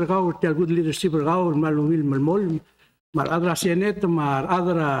gimalong ito ka tel good leadership ka malungil malmol mar adra senate mar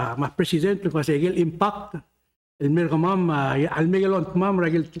adra mas presidente pa segel impact el mer kamam al miguel on mam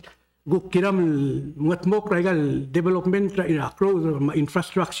ragil gukiram ngatmok ragal development ina crowd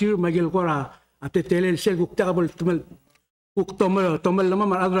infrastructure magil kora ate tele sel guktabel tumal guktomal lama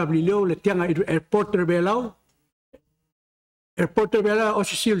mar adra bilio le tiang airport belau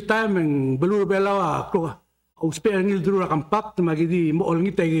official time ang belur belau ko usper ngil dru kampak magidi mo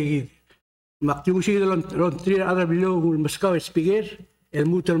olngita gigi maktiusi lon tri adra bilio maskaw speaker el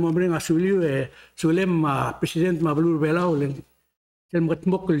mutal momren asulio sulem president ma belur belau len sel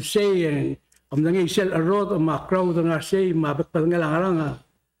matmok el say am nangi sel arod ma crowd nga say ma bakpalangalang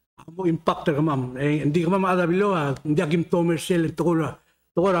mo impact ka mam hindi ka mam ada bilo hindi agim tomer sel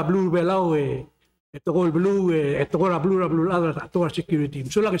tokora blue belau tokol blue tokora blue ada tokora security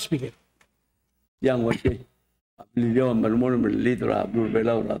so lang speaker Yang wasi beliau malmol leader blue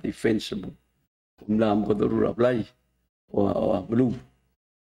belau la defense mo kumlam ko duru apply o blue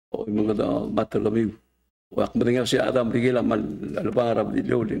o mga batalamiw Wak mendengar si Adam pergi lah mal Arab di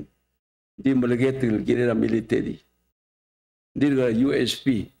Loding. Di melihat kira militeri. Di juga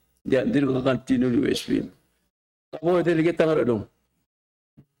USP. Dia juga continue USP. Kamu ada lagi tangan dong.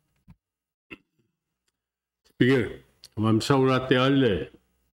 Speaker, mam saurate alle.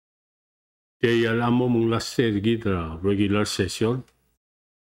 Dia alamo mong laser gitra regular session.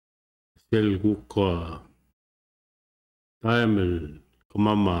 Sel guka time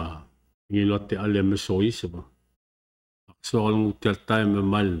kumama ngilote alle mesois ba. So ang tel time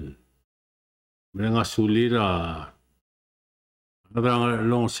mal. Mga sulira Rang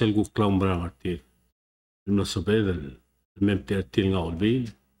long sel gu klang brang artir. No sabedel memte artir nga olbi.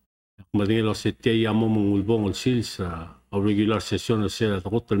 Madinga lo setia yamo mongulbong ol silsa a regular session sel at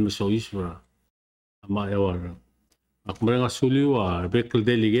hotel mesois ba. Ama yawar. Akmrenga suliwa bekel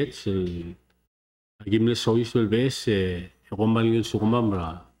delegates agimle sois ol bes romalingin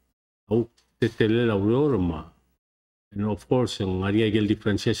sukumamra. Au tetele la urorma. And of course ang ariya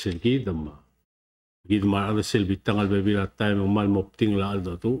differences gidama. Gid marada sel bitang al bebila time mal mopting la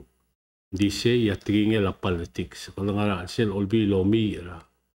aldo tu. Dice ya tringe la politics. Kalau ngara sel olbi lomi ra.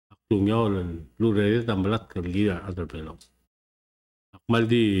 Aktunya lan lure tambalat kergira ada belok. Akmal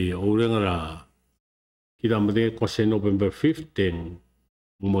di orang ra kita mede kose November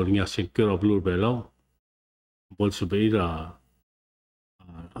 15 umurnya secure of lure belok. Bol subeira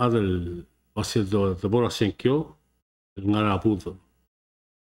adal wasel do bora senkyo ngara puto.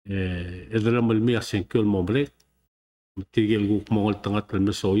 Edra malmia senkyo mombre matigel guk mongol tangat al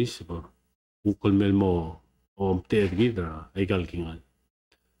mesois ba gukol melmo o mter gidra egal kingal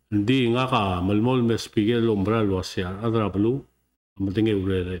ndi nga ka malmol mes pigel umbral wasya adra blu amatinge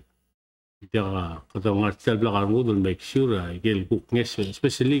urere dia ka ngartel blakar ngudol make sure egel guk nges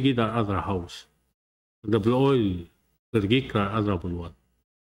especially gidra adra house the oil pergikra adra bulwat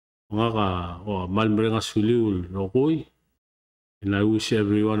nga ka o malmrenga suliul rokoy. And I wish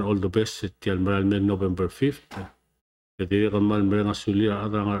everyone all the best at Tialmaralmen November 5th. Jadi kan mal mereka sulia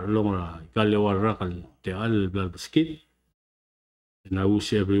ada longra kalewar rakal teal blal basket. And I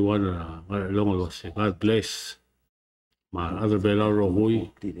wish everyone long was God bless. Ma other bela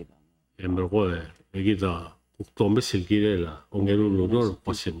rogui. Embergo kita uktomesil kirela ongeru lodor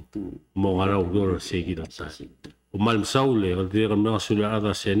pasen mongara udor segida ta. Umal saule kadira mga sula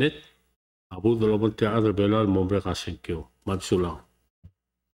ada senet. Abu do lomonte other bela mombre kasenkyo. Matsula.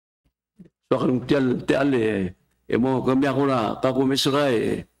 So kan tial mo kami ako na kako mesra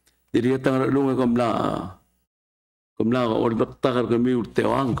diri tang lunga kamla or takar kami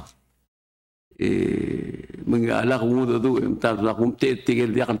urtewang mengala ko do tar la kum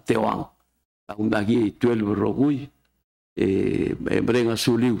tigel dia kan tewang aku lagi 12 rogui brenga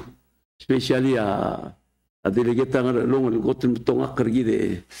suliu especially a diri tang lunga gotum tonga kergi de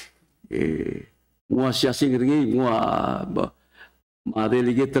mua sia singrigi mua ma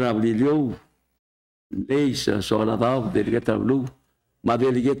diri trablilio leis sola dav diri trablu ma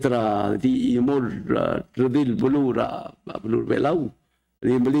diri di imol redil bulura bulur belau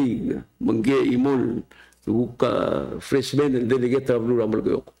rimli mengge imol buka freshman diri trablu ramal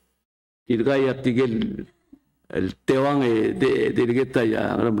go tirgaya tigel el tewang de diri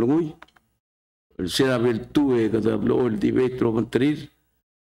ya ramlungui sera bel tu kada blo di vetro contrir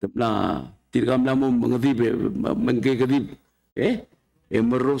tabla tirgam lamu mengdibe mengge kadib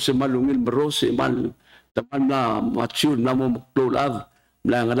merose malungil merose mal taman na mature na mo maklolad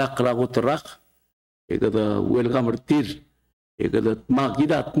mlangala krago terak kada welcome retir kada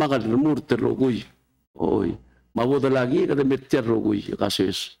makida magal mur terogui oi maboda lagi kada meter rogui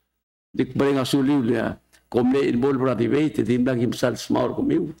kasus dik bareng asuli ya komle inbol bradivate dim lagi misal small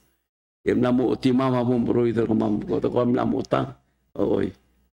komiu namo timama mo broider komam ko namo ta oi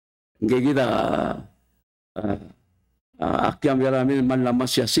ngegida akyam yaramin man lama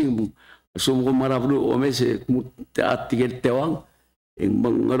siasing sumo marablu omese tigel tewang eng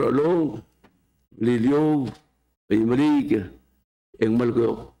mangarolo lilio imrig eng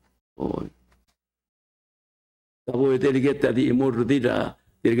malgo tabo delegate di imor dida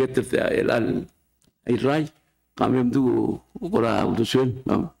delegate el irai kami mdu ora utusun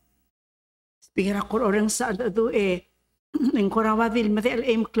Speaker ako orang sa do eng korawadil madel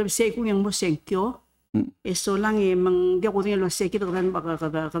aim club say kung yang mosenkyo so lang mang dia ko tingin lo sekit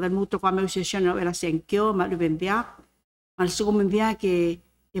kadan muto kami session na era senkyo malubendia mal sukumendia ke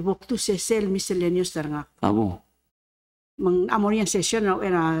eboktu sesel miscellaneous taranga abo mang amorian session na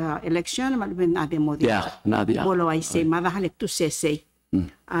era election maluben ade modi nadia bolo ay say madahalik tu sesay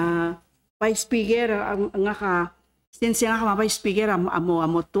vice speaker nga ka since nga ka vice speaker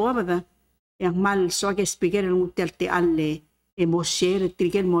amo to bada yang mal so ke speaker ng telte alle emosyer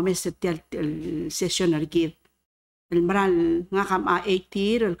trigger moments el session argid el maral nga kam a 8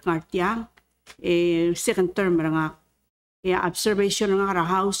 year el kartiang second term nga observation nga ra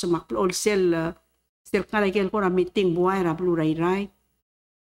house maklol sel kala kel ko meeting buhay ra pluray ray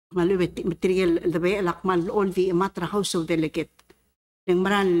malubet trigger the way lakmal all the matra house of delegate ng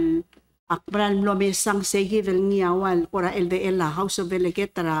maral akbral lo mesang segi del niawal pora LDL house of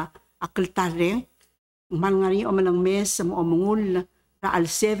delegate ra akeltare man ngari o manang mes mo mungul ra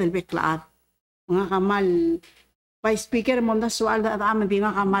alse del beklaat nga kamal vice speaker mo na soal da aman di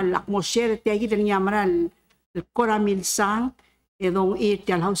nga kamal atmosphere ti agi del nyamaral kora milsang edong it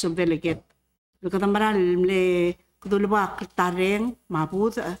al house of delegate katamaral le kudulba akeltareng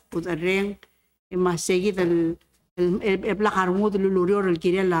mabud pudareng masegi del el blakarmud lulurior el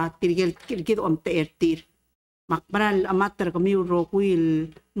kirela tirgel kid om teertir makmaral amater kami ro kuil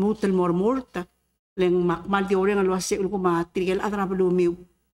mutel mormorta leng makmal di orang luase ulko ma tirgel adra blumiu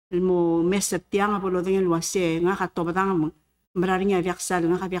mo meset tiang apolo dengan luase nga katobadang mararinya viaksal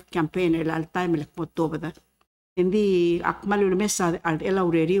nga viak campaign el altai melek potobada hindi akmal ul mesa al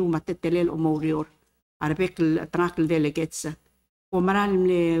elaureri umatetelel o morior arbek tangak delegates o maral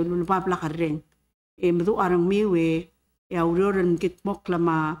le lulbabla kareng mdu arang miwe auror kit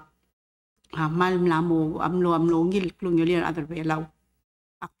moklama mal mlamo amlo ngil klungolian adar belaw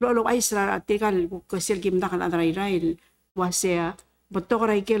aklo ay sra atikal kusel kim dakal adar irail wasea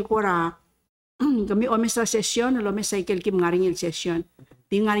botok raikel kora kami omesa session lo mesa ikel kim ngaringil session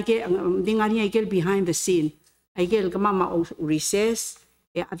dingari ikel behind the scene ikel kama recess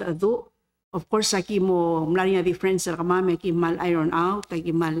adado of course aki mo mlaria difference kama ki mal iron out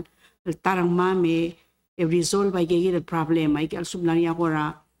ki mal tarang mame resolve ay gigil problem ikel sublaria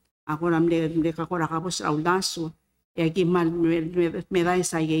kora ako ramle kakora kapos audaso ki mal medai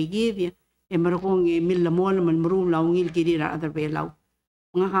sa gigid merokong millamol man muru laungil gidira adar belaw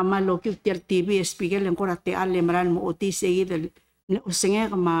nga kamal lo kyuter TV speaker lang korate alle maral mo otis gidel usenge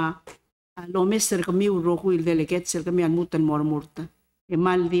kama lo meser kami uro kuil delegate ser kami almutan mormurta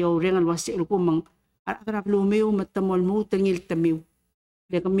mal di orengan wasi ko mang adar lumiu matamol mutengil tamiu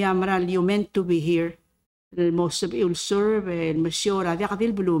le kami amral you meant to be here el most of you'll serve el masiora dia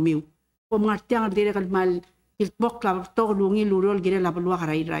kadil blumiu pom ngartiang dire kal mal ilpok la to lungi lurol gire la balwa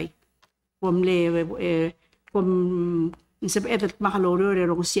rai pom le pom insep edet makaloro re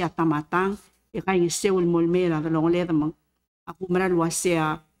ro sia tamatang e kai seul molmera da long le damang aku maral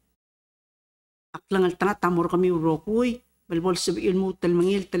wasia aklang al tanga tamor kami urokui bel sub ilmu tel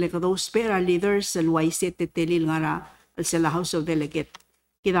mangil tele kado spera leaders el YC telil ngara el sela House of Delegate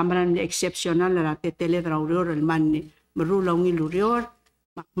kita maran exceptional la tele drauror el man merula ngil urior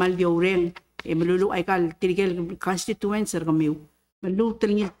makmal dioreng e melulu ay kal tirigel constituents er kami melu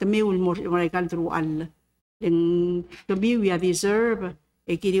telingil temiu el kal tru al en kami we deserve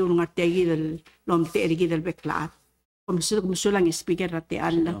e kiri un ngategi del lom terigi del beklat kumsulang speaker rate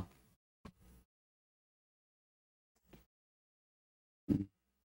al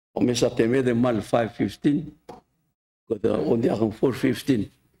Omesa teme de mal 515 kota on dia kan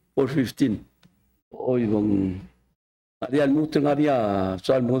 415 oi bang adia mutu ngadia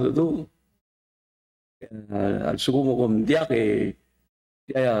soal modo do al sugo kom dia ke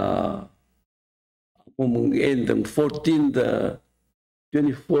dia mong end 14 the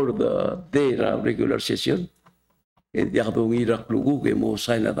 24 the day regular session e dia do ngira klugu ke mo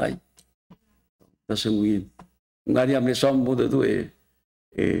saina dai tasungin ngadia me som modo do e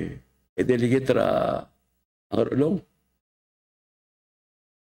delegate ra arlong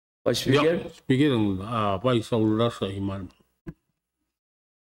speaker pai saulra sa iman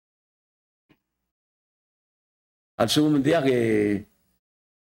al sum dia ke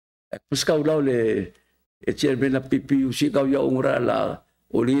puska ulau le e chairman la PPUC ka ya umra la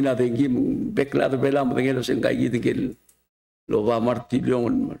olina dengi bekla de bela mo ngelo sen kai gidel lo va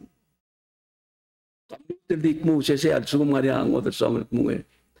martillon dik mo se al sum ngaria ang other song mo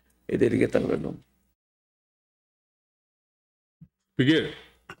e delegate arlong speaker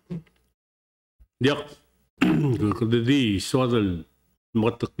dia kedi soal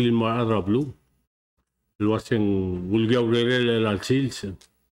mataklin ma arablu luaseng vulga urele la chils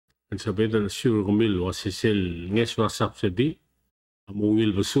en sabeda sur gomil wasel ngeswa subsidy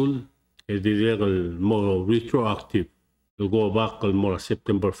amungil basul e diregal mo retroactive to go back al mo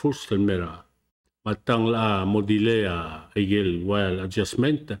September 1st el mera matang la modile a egel while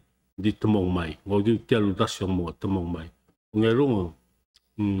adjustment di tomong mai ngodi telu dasong mo tomong mai ngerung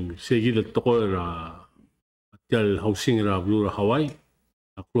seguido toko ra tel housing ra blue Hawaii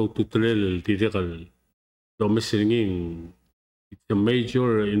upload to trail diregal domesinging it's a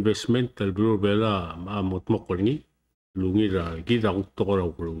major investment el blue bela amot mo korni lungi ra gida toko ra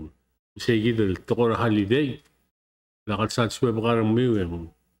blue seguido toko ra holiday la kalsat sweb garang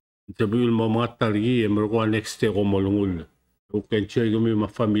miwem tabil mo matari e mergo next day ko molungul o kenche gumi ma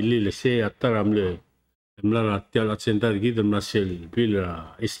family le se ataram le mla tial atsentar gidam nasel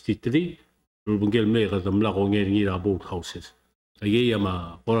bila ST3 rubungel me gadam la ko ngeri ra boat houses aye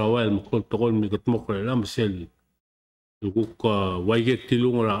ma ora wal mo kontrol mi got mo ko la masel luguk waige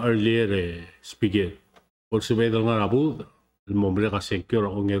tilungra earlier speaker also be dal ngara bu el mombre ka secure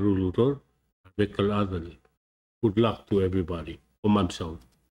o ngeru lutor bekal adal good luck to everybody omam sound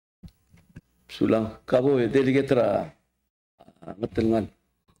sulang kabo delegate ra ngatengan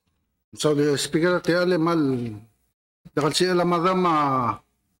so the speaker te ale mal dakal si ala madama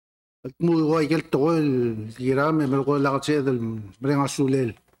mu wa igel to el girame me ko la se del brenga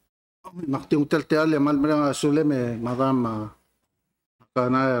sulel makti utel te ale mal brenga sulel me madama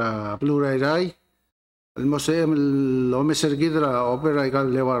kana plurai rai el mosem lo me sergidra opera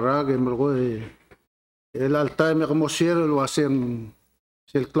igal levara que me ko el alta me como siero lo hacen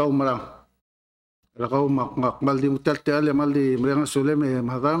el clau mara la kau mak mal di utel te ale mal di brenga sulel me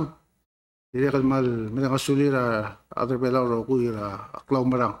madam dire kal mal brenga sulira adre bela ro kuira clau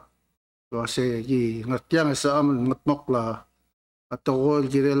mara lo se gi ngatiang sa am matmok la atogol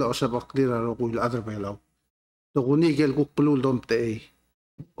girela o sa bakdira ro kuil adre bela to kuni gel kuk pulul dom te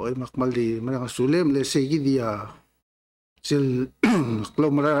oy makmal di mga sulem le se gi dia sil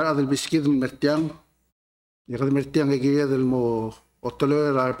clau mara adre biskid mertiang ya mertiang gi del mo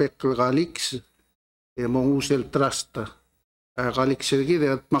otolera pek galix e mo usel trust galix gi de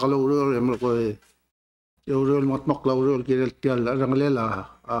makaluro mo ko Eurol matmak laurol kirel tial ranglela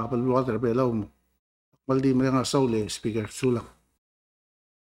a balwadra belawm maldi mga saule speaker sulang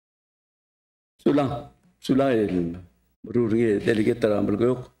el ruri delegate ra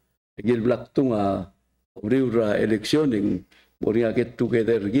ambalgok gil blak tunga riura election in moria get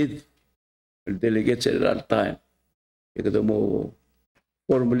together gid el delegate at time ekado mo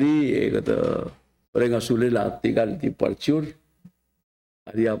formally ekado renga sulela tigal departure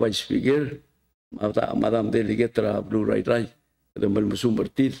adia vice speaker Madam Delegate Blue Right Right kadang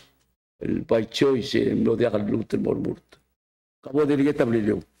malmusumbertir el by choice lo dia kal luter mormurt kabo delegate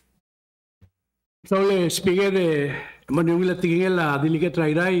tablilyo So le speaker manungila tingel la delegate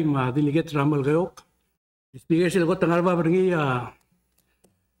Rairai ma delegate Ramal Geok. Speaker sila ko tangarba bringi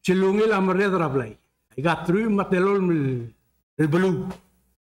silungil amarnya drablay. Iga tru matelol el belu.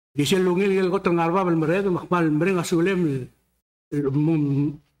 Di silungil ko tangarba bel mered makmal mering asulem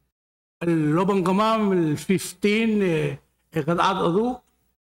el lobang kamam el 15 kad adu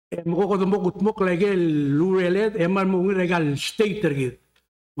mo ko mo kutmok lagi el lurelet eman mo regal state tergit.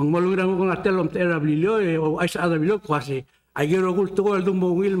 Mangmalurang ko ngatel om tera blilyo o ay sa blilyo kasi ay gero kulto ko aldung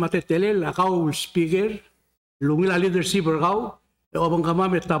mongil matetelel akaw speaker lungil leadership akaw o bang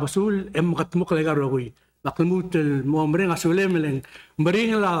kamam tabasul katmok lagi rogoy makmut mo mring asulem leng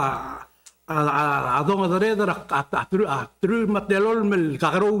mring la adong adare atru matelol mel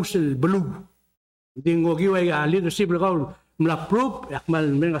kakarous el belu dingo giway leadership akaw mlaprove akmal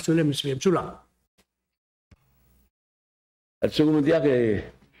mring asulem sbem sula at sugo dia que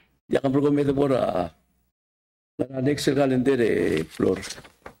ya kan prometo por la next calendar flor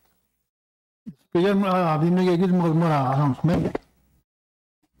Speaker binigay mo announcement.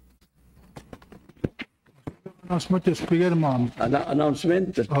 Announcement speaker mo.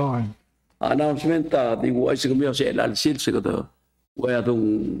 Announcement. Oh. Announcement di ko ay siguro sa LLC siguro. Waya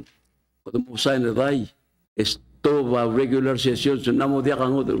tong mo sign na dai. Esto va regular session so namo dia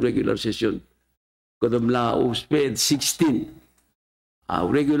kan regular session. Kadam la usped 16.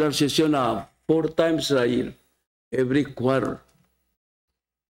 Regular session 4 times a year, every quarter.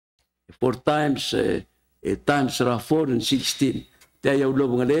 4 times, times 4 and 16. Kaya yung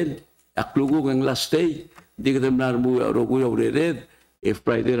lobo nga rin, akluguk ang last day, di ka naman mo rogo yung red,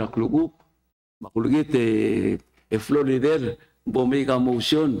 Friday akluguk, makulugit, Florida, bumi ka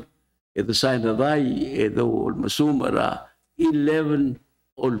motion, ito sign na day, ito masumara, 11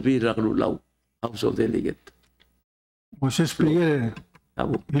 olvira klulaw, House of Delegate. Moses Speaker,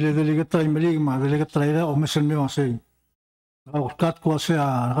 ile delegate tayo malig ma delegate tayo o mesin mo say. Kat ko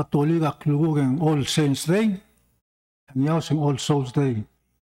siya nakatuli ka klugog ang All Saints Day. Ang yaw sing All Souls Day.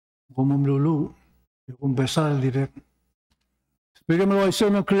 Kumamlulu, yung besal direct. Speaker mo ay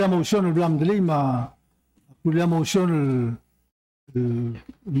siya ng kaya motion ng blam dili ma kaya motion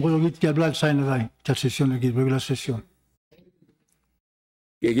mo git kaya blal sign na tay session lagi regular session.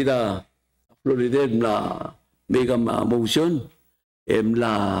 Kaya kita Florida na mega motion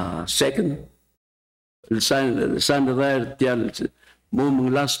la second sign there tial mo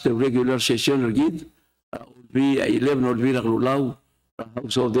last regular session lagi be 11 or be law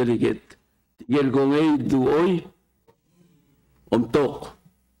House of Delegate tigel ko ngay duoy tok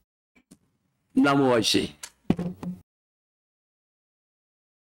namo ay si